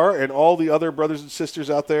where you are, and all the other brothers and sisters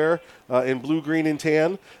out there in blue, green, and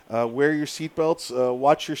tan, wear your seatbelts,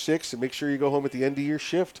 watch your six, and make sure you go home at the end of your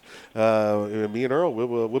shift. Me and Earl,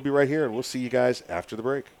 we'll be right here, and we'll see you guys after the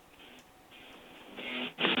break.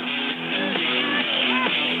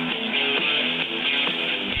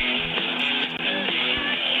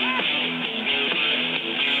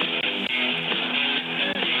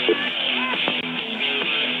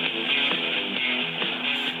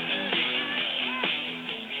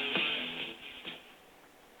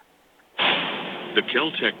 The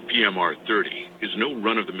Kel-Tec PMR-30 is no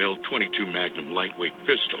run-of-the-mill .22 Magnum lightweight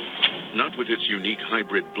pistol, not with its unique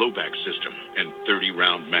hybrid blowback system and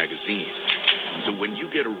 30-round magazine. So when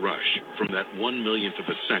you get a rush from that 1/1,000,000th of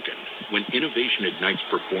a second, when innovation ignites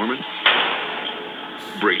performance,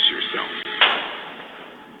 brace yourself.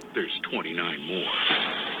 There's 29 more.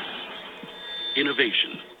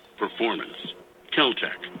 Innovation, performance,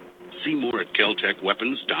 Kel-Tec. See more at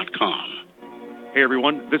keltecweapons.com. Hey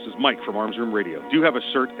everyone, this is Mike from Arms Room Radio. Do you have a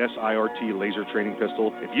CERT SIRT laser training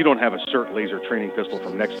pistol? If you don't have a CERT laser training pistol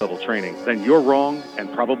from Next Level Training, then you're wrong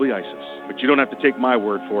and probably ISIS. But you don't have to take my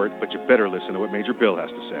word for it, but you better listen to what Major Bill has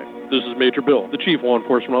to say. This is Major Bill, the Chief Law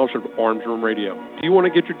Enforcement Officer of Arms Room Radio. Do you want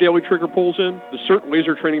to get your daily trigger pulls in? The CERT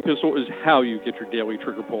laser training pistol is how you get your daily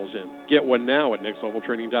trigger pulls in. Get one now at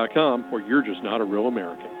nextleveltraining.com, or you're just not a real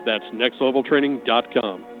American. That's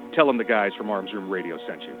nextleveltraining.com. Tell them the guys from Arms Room Radio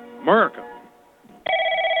sent you. America.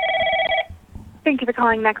 Thank you for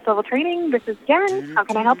calling Next Level Training. This is Jen. How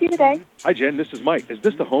can I help you today? Hi Jen, this is Mike. Is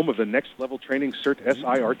this the home of the Next Level Training CERT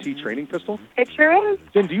SIRT training pistol? It sure is.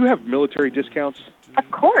 Jen, do you have military discounts? Of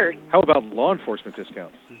course. How about law enforcement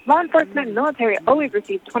discounts? Law enforcement and military always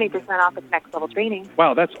receive 20% off at Next Level Training.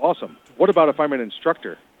 Wow, that's awesome. What about if I'm an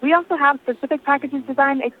instructor? We also have specific packages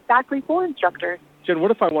designed exactly for instructors. Jen, what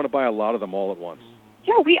if I want to buy a lot of them all at once?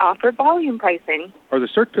 Yeah, we offer volume pricing. Are the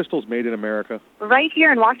CERT pistols made in America? Right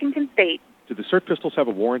here in Washington State. Do the CERT pistols have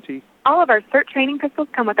a warranty? All of our CERT training pistols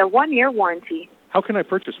come with a 1-year warranty. How can I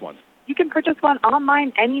purchase one? You can purchase one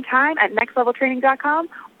online anytime at nextleveltraining.com,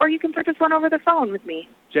 or you can purchase one over the phone with me.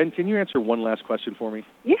 Jen, can you answer one last question for me?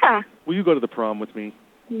 Yeah. Will you go to the prom with me?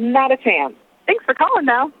 Not a chance. Thanks for calling,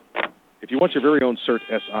 though. If you want your very own CERT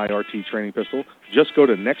SIRT training pistol, just go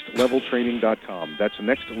to nextleveltraining.com. That's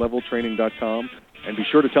nextleveltraining.com. And be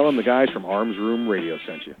sure to tell them the guys from Arms Room Radio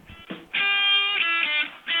sent you.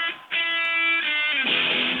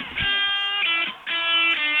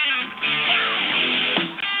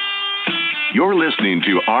 You're listening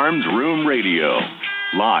to Arms Room Radio,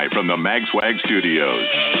 live from the MagSwag studios.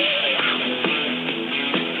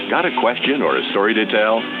 Got a question or a story to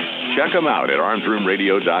tell? Check them out at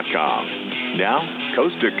armsroomradio.com. Now,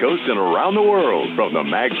 coast to coast and around the world from the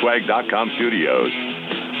magswag.com studios,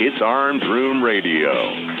 it's Arms Room Radio.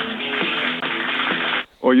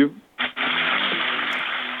 Or you?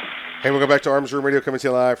 Hey, welcome back to Arms Room Radio, coming to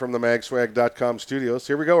you live from the magswag.com studios.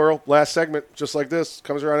 Here we go, Earl. Last segment, just like this,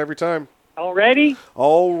 comes around every time. Already.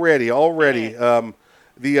 Listen,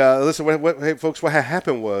 hey folks, what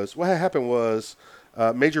happened was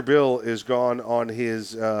Major Bill is gone on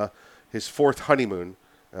his fourth honeymoon,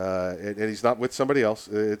 and he's not with somebody else.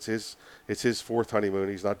 It's his fourth honeymoon.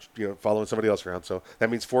 He's not following somebody else around. So that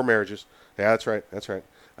means 4 marriages. Yeah, that's right.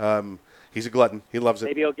 He's a glutton. He loves it.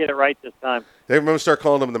 Maybe he'll get it right this time. They're going to start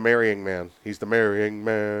calling him the marrying man. He's the marrying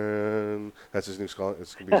man. That's his new song.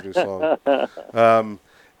 It's going to be his new song.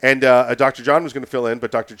 And Dr. John was going to fill in, but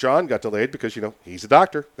Dr. John got delayed because, he's a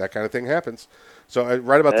doctor. That kind of thing happens. So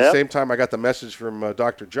right about the same time I got the message from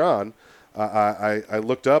Dr. John, I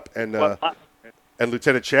looked up, and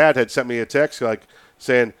Lieutenant Chad had sent me a text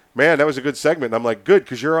saying, man, that was a good segment. And I'm like, good,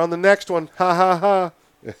 because you're on the next one. Ha, ha, ha.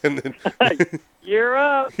 And then you're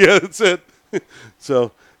up. Yeah, that's it.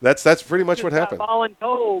 So that's pretty much what happened. Falling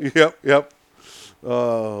cold. Yep.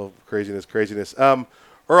 Oh, craziness.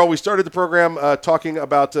 Earl, we started the program talking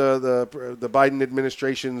about the Biden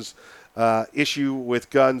administration's issue with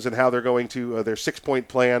guns and how they're going to their 6-point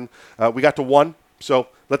plan. We got to 1, so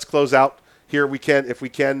let's close out here. If we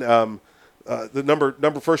can. The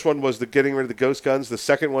number first one was the getting rid of the ghost guns. The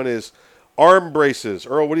second one is arm braces.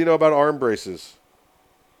 Earl, what do you know about arm braces?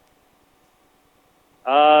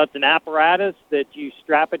 It's an apparatus that you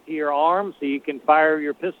strap it to your arm so you can fire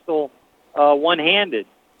your pistol one-handed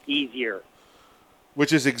easier.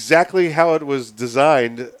 Which is exactly how it was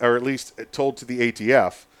designed, or at least told to the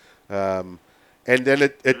ATF. And then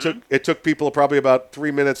it took people probably about 3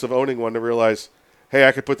 minutes of owning one to realize, hey,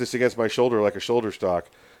 I could put this against my shoulder like a shoulder stock,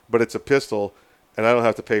 but it's a pistol, and I don't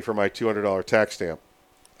have to pay for my $200 tax stamp.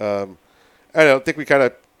 I don't think we kind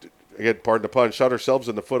of, again, pardon the pun, shot ourselves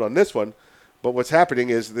in the foot on this one. But what's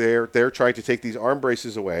happening is they're trying to take these arm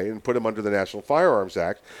braces away and put them under the National Firearms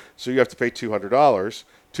Act. So you have to pay $200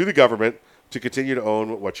 to the government to continue to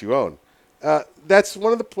own what you own. That's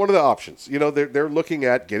one of the options. They're looking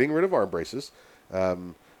at getting rid of arm braces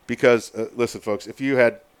because listen, folks, if you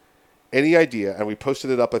had any idea, and we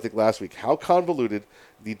posted it up I think last week, how convoluted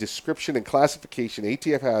the description and classification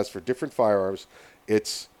ATF has for different firearms,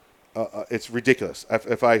 it's ridiculous.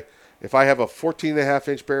 If I have a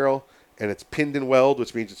 14.5-inch barrel and it's pinned in weld,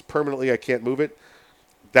 which means it's permanently I can't move it,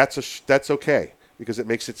 that's okay because it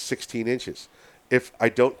makes it 16 inches. if I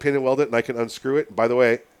don't pin and weld it and I can unscrew it. And by the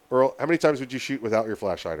way, Earl, how many times would you shoot without your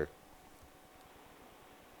flash hider?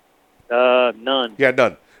 None. Yeah,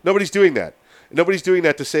 none. Nobody's doing that. Nobody's doing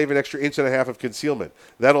that to save an extra 1.5 inches of concealment.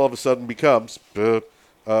 That all of a sudden becomes a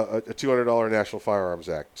 $200 National Firearms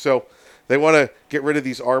Act. So they want to get rid of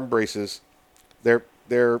these arm braces. They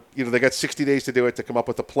got 60 days to do it, to come up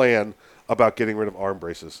with a plan about getting rid of arm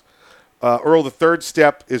braces. Earl, the third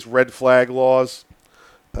step is red flag laws.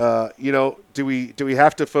 Do we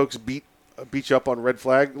have to, folks, beat you up on red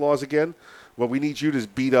flag laws again? Well, we need you to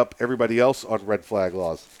beat up everybody else on red flag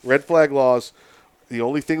laws. Red flag laws, the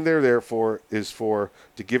only thing they're there for is to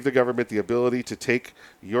give the government the ability to take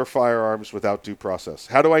your firearms without due process.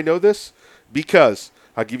 How do I know this? Because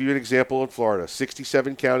I'll give you an example in Florida.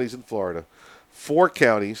 67 counties in Florida. 4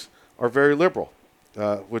 counties are very liberal,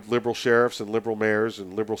 with liberal sheriffs and liberal mayors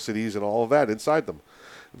and liberal cities and all of that inside them.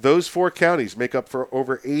 Those 4 counties make up for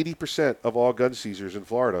over 80% of all gun seizures in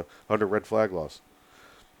Florida under red flag laws.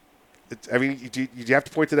 Do you have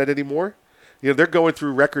to point to that anymore? They're going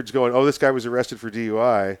through records going, oh, this guy was arrested for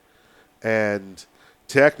DUI, and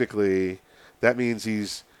technically that means he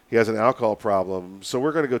has an alcohol problem, so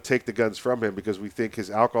we're going to go take the guns from him because we think his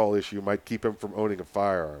alcohol issue might keep him from owning a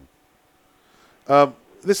firearm.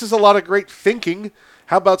 This is a lot of great thinking.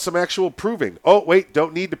 How about some actual proving? Oh, wait,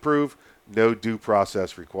 don't need to prove. No due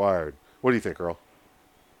process required. What do you think, Earl?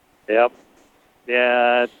 Yep.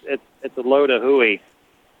 Yeah, it's a load of hooey.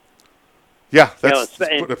 Yeah, that's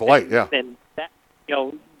putting it polite. Yeah, and that,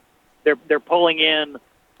 they're pulling in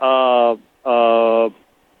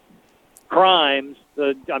crimes.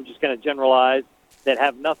 I'm just going to generalize that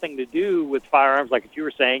have nothing to do with firearms, like you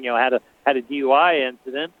were saying. Had a DUI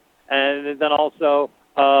incident, and then also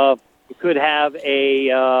you could have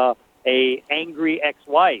a angry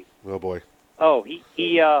ex-wife. Oh boy. Oh, he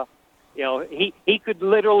could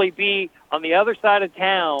literally be on the other side of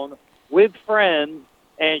town with friends.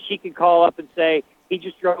 And she can call up and say, he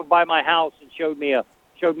just drove by my house and showed me a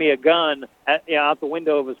gun out the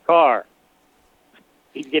window of his car.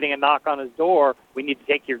 He's getting a knock on his door. We need to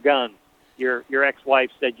take your guns. Your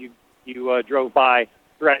ex-wife said you drove by,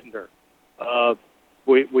 threatened her.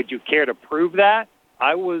 Would you care to prove that?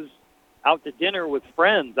 I was out to dinner with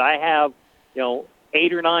friends. I have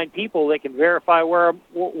 8 or 9 people that can verify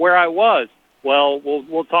where I was. Well,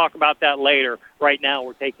 we'll talk about that later. Right now,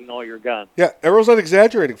 we're taking all your guns. Yeah, Errol's not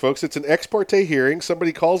exaggerating, folks. It's an ex parte hearing.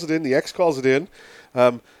 Somebody calls it in. The ex calls it in.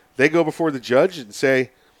 They go before the judge and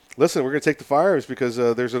say, listen, we're going to take the firearms because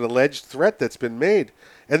there's an alleged threat that's been made.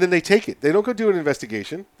 And then they take it. They don't go do an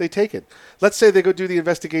investigation. They take it. Let's say they go do the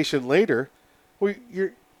investigation later. Well,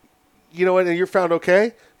 and you're found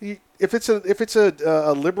okay. If it's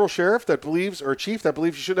a liberal sheriff that believes, or a chief that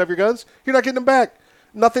believes you shouldn't have your guns, you're not getting them back.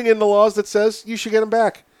 Nothing in the laws that says you should get them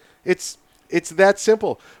back. It's that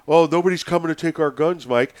simple. Oh, nobody's coming to take our guns,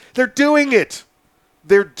 Mike. They're doing it.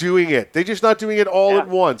 They're just not doing it all at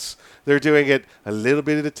once. They're doing it a little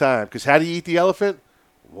bit at a time. Because how do you eat the elephant?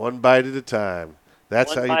 One bite at a time.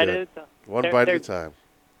 That's how you do it. One bite at a time.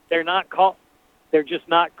 They're just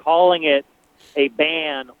not calling it a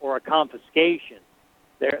ban or a confiscation.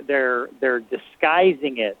 They're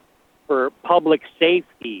disguising it for public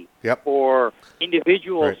safety, for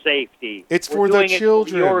individual safety. It's for the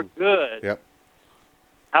children. For your good. Yep.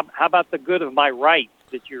 How about the good of my rights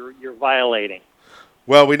that you're violating?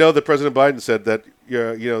 Well, we know that President Biden said that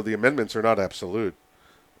the amendments are not absolute.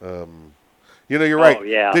 You're right. Oh,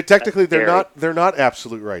 yeah. They're not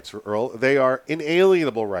absolute rights, Earl. They are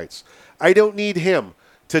inalienable rights. I don't need him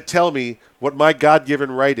to tell me what my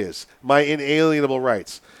God-given right is, my inalienable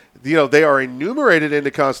rights. They are enumerated in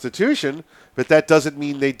the Constitution, but that doesn't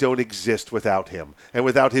mean they don't exist without him and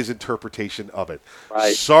without his interpretation of it.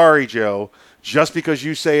 Right. Sorry, Joe. Just because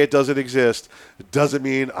you say it doesn't exist doesn't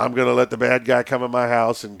mean I'm going to let the bad guy come in my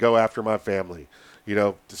house and go after my family.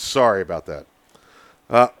 Sorry about that.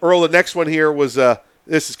 Earl, the next one here was,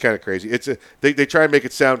 this is kind of crazy. They try and make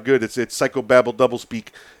it sound good. It's psychobabble doublespeak,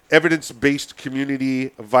 evidence-based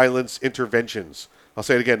community violence interventions. I'll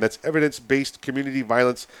say it again. That's evidence-based community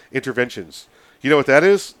violence interventions. You know what that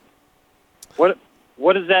is? What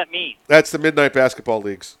does that mean? That's the midnight basketball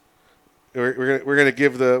leagues. We're gonna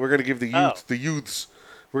give the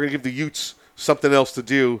youths something else to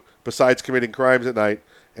do besides committing crimes at night.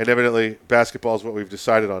 And evidently, basketball is what we've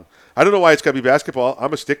decided on. I don't know why it's got to be basketball.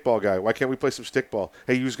 I'm a stickball guy. Why can't we play some stickball?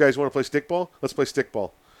 Hey, you guys want to play stickball? Let's play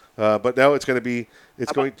stickball. But now it's going to be there.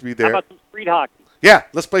 How about some street hockey? Yeah,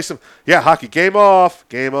 let's play some. Yeah, hockey. Game off.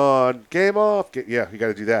 Game on. Game off. Yeah, you got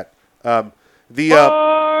to do that. Yeah,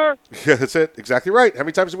 that's it. Exactly right. How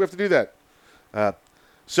many times do we have to do that?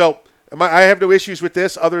 So I have no issues with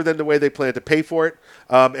this other than the way they plan to pay for it.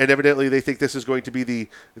 And evidently they think this is going to be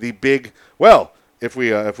the big, well, if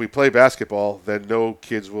we play basketball, then no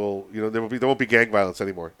kids will, there won't be gang violence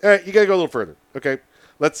anymore. All right, you got to go a little further. Okay,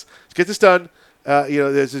 let's get this done.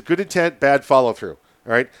 There's a good intent, bad follow through.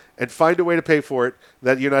 All right, and find a way to pay for it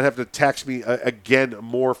that you're not having to tax me again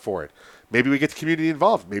more for it. Maybe we get the community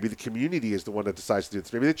involved. Maybe the community is the one that decides to do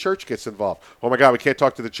this. Maybe the church gets involved. Oh my God, we can't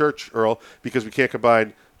talk to the church, Earl, because we can't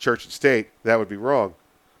combine church and state. That would be wrong.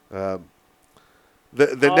 Come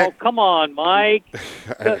on, Mike.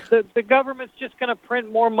 The government's just going to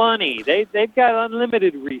print more money. They've got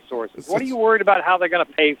unlimited resources. What are you worried about how they're going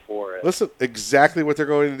to pay for it? Listen, exactly what they're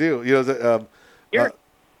going to do.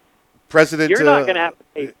 President. You're not going to have to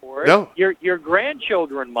pay for it. No. Your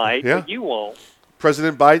grandchildren might, Yeah. but you won't.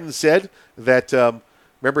 President Biden said that.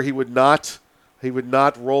 Remember, he would not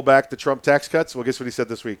roll back the Trump tax cuts. Well, guess what he said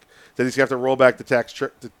this week? That he's going to have to roll back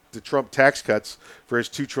the Trump tax cuts for his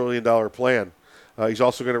 $2 trillion plan. He's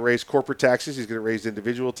also going to raise corporate taxes. He's going to raise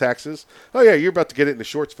individual taxes. Oh, yeah, you're about to get it in the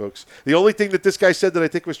shorts, folks. The only thing that this guy said that I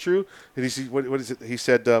think was true, and what is it? He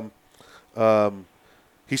said, I'm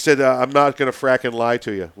not going to frack and lie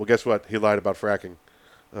to you. Well, guess what? He lied about fracking.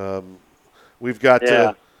 We've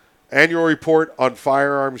got annual report on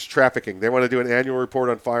firearms trafficking. They want to do an annual report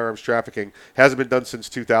on firearms trafficking. Hasn't been done since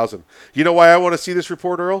 2000. You know why I want to see this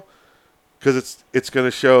report, Earl? Because it's going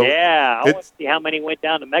to show. Yeah, I want to see how many went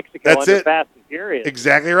down to Mexico under Fast and Furious.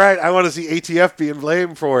 Exactly right. I want to see ATF being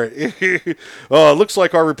blamed for it. It looks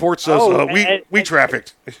like our report says we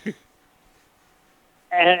trafficked.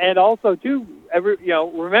 And also, too,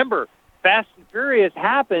 remember, Fast and Furious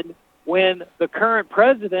happened when the current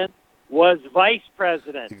president was vice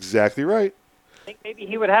president. Exactly right. I think maybe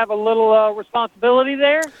he would have a little responsibility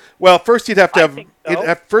there. Well, first he'd have to have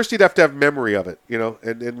memory of it,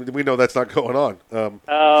 and we know that's not going on.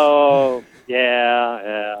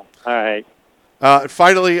 Yeah. All right.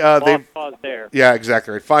 Finally, pause there. Yeah,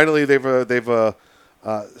 exactly right. Finally, they've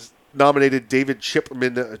nominated David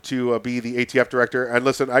Chipman to be the ATF director. And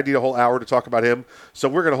listen, I need a whole hour to talk about him, so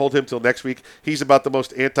we're going to hold him till next week. He's about the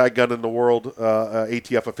most anti-gun in the world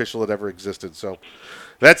ATF official that ever existed. So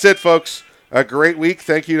that's it, folks. A great week.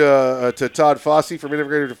 Thank you to Todd Fossey from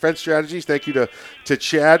Integrated Defense Strategies. Thank you to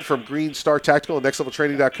Chad from Green Star Tactical and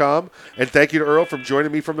NextLevelTraining.com. And thank you to Earl from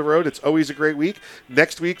joining me from the road. It's always a great week.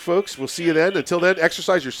 Next week, folks, we'll see you then. Until then,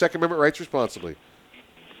 exercise your Second Amendment rights responsibly.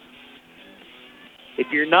 If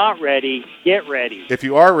you're not ready, get ready. If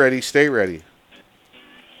you are ready, stay ready.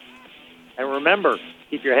 And remember,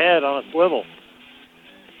 keep your head on a swivel.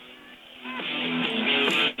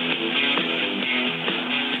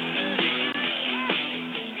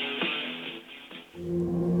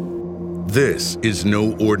 This is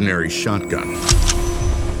no ordinary shotgun.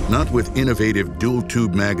 Not with innovative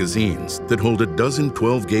dual-tube magazines that hold a dozen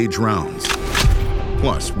 12-gauge rounds,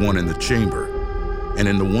 plus one in the chamber. And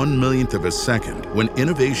in the 1/1,000,000th of a second, when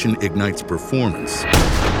innovation ignites performance,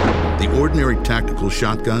 the ordinary tactical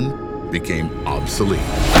shotgun became obsolete.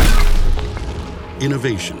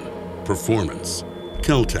 Innovation, performance,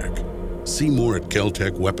 Keltec. See more at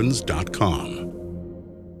keltecweapons.com.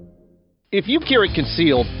 If you carry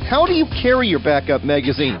concealed, how do you carry your backup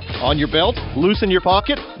magazine? On your belt? Loose in your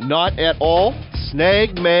pocket? Not at all?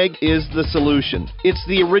 Snag Mag is the solution. It's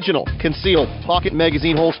the original concealed pocket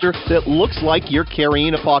magazine holster that looks like you're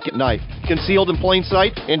carrying a pocket knife. Concealed in plain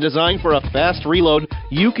sight and designed for a fast reload,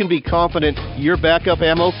 you can be confident your backup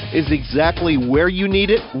ammo is exactly where you need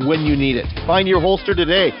it, when you need it. Find your holster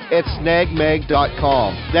today at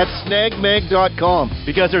snagmag.com. That's snagmag.com,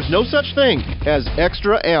 because there's no such thing as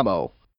extra ammo.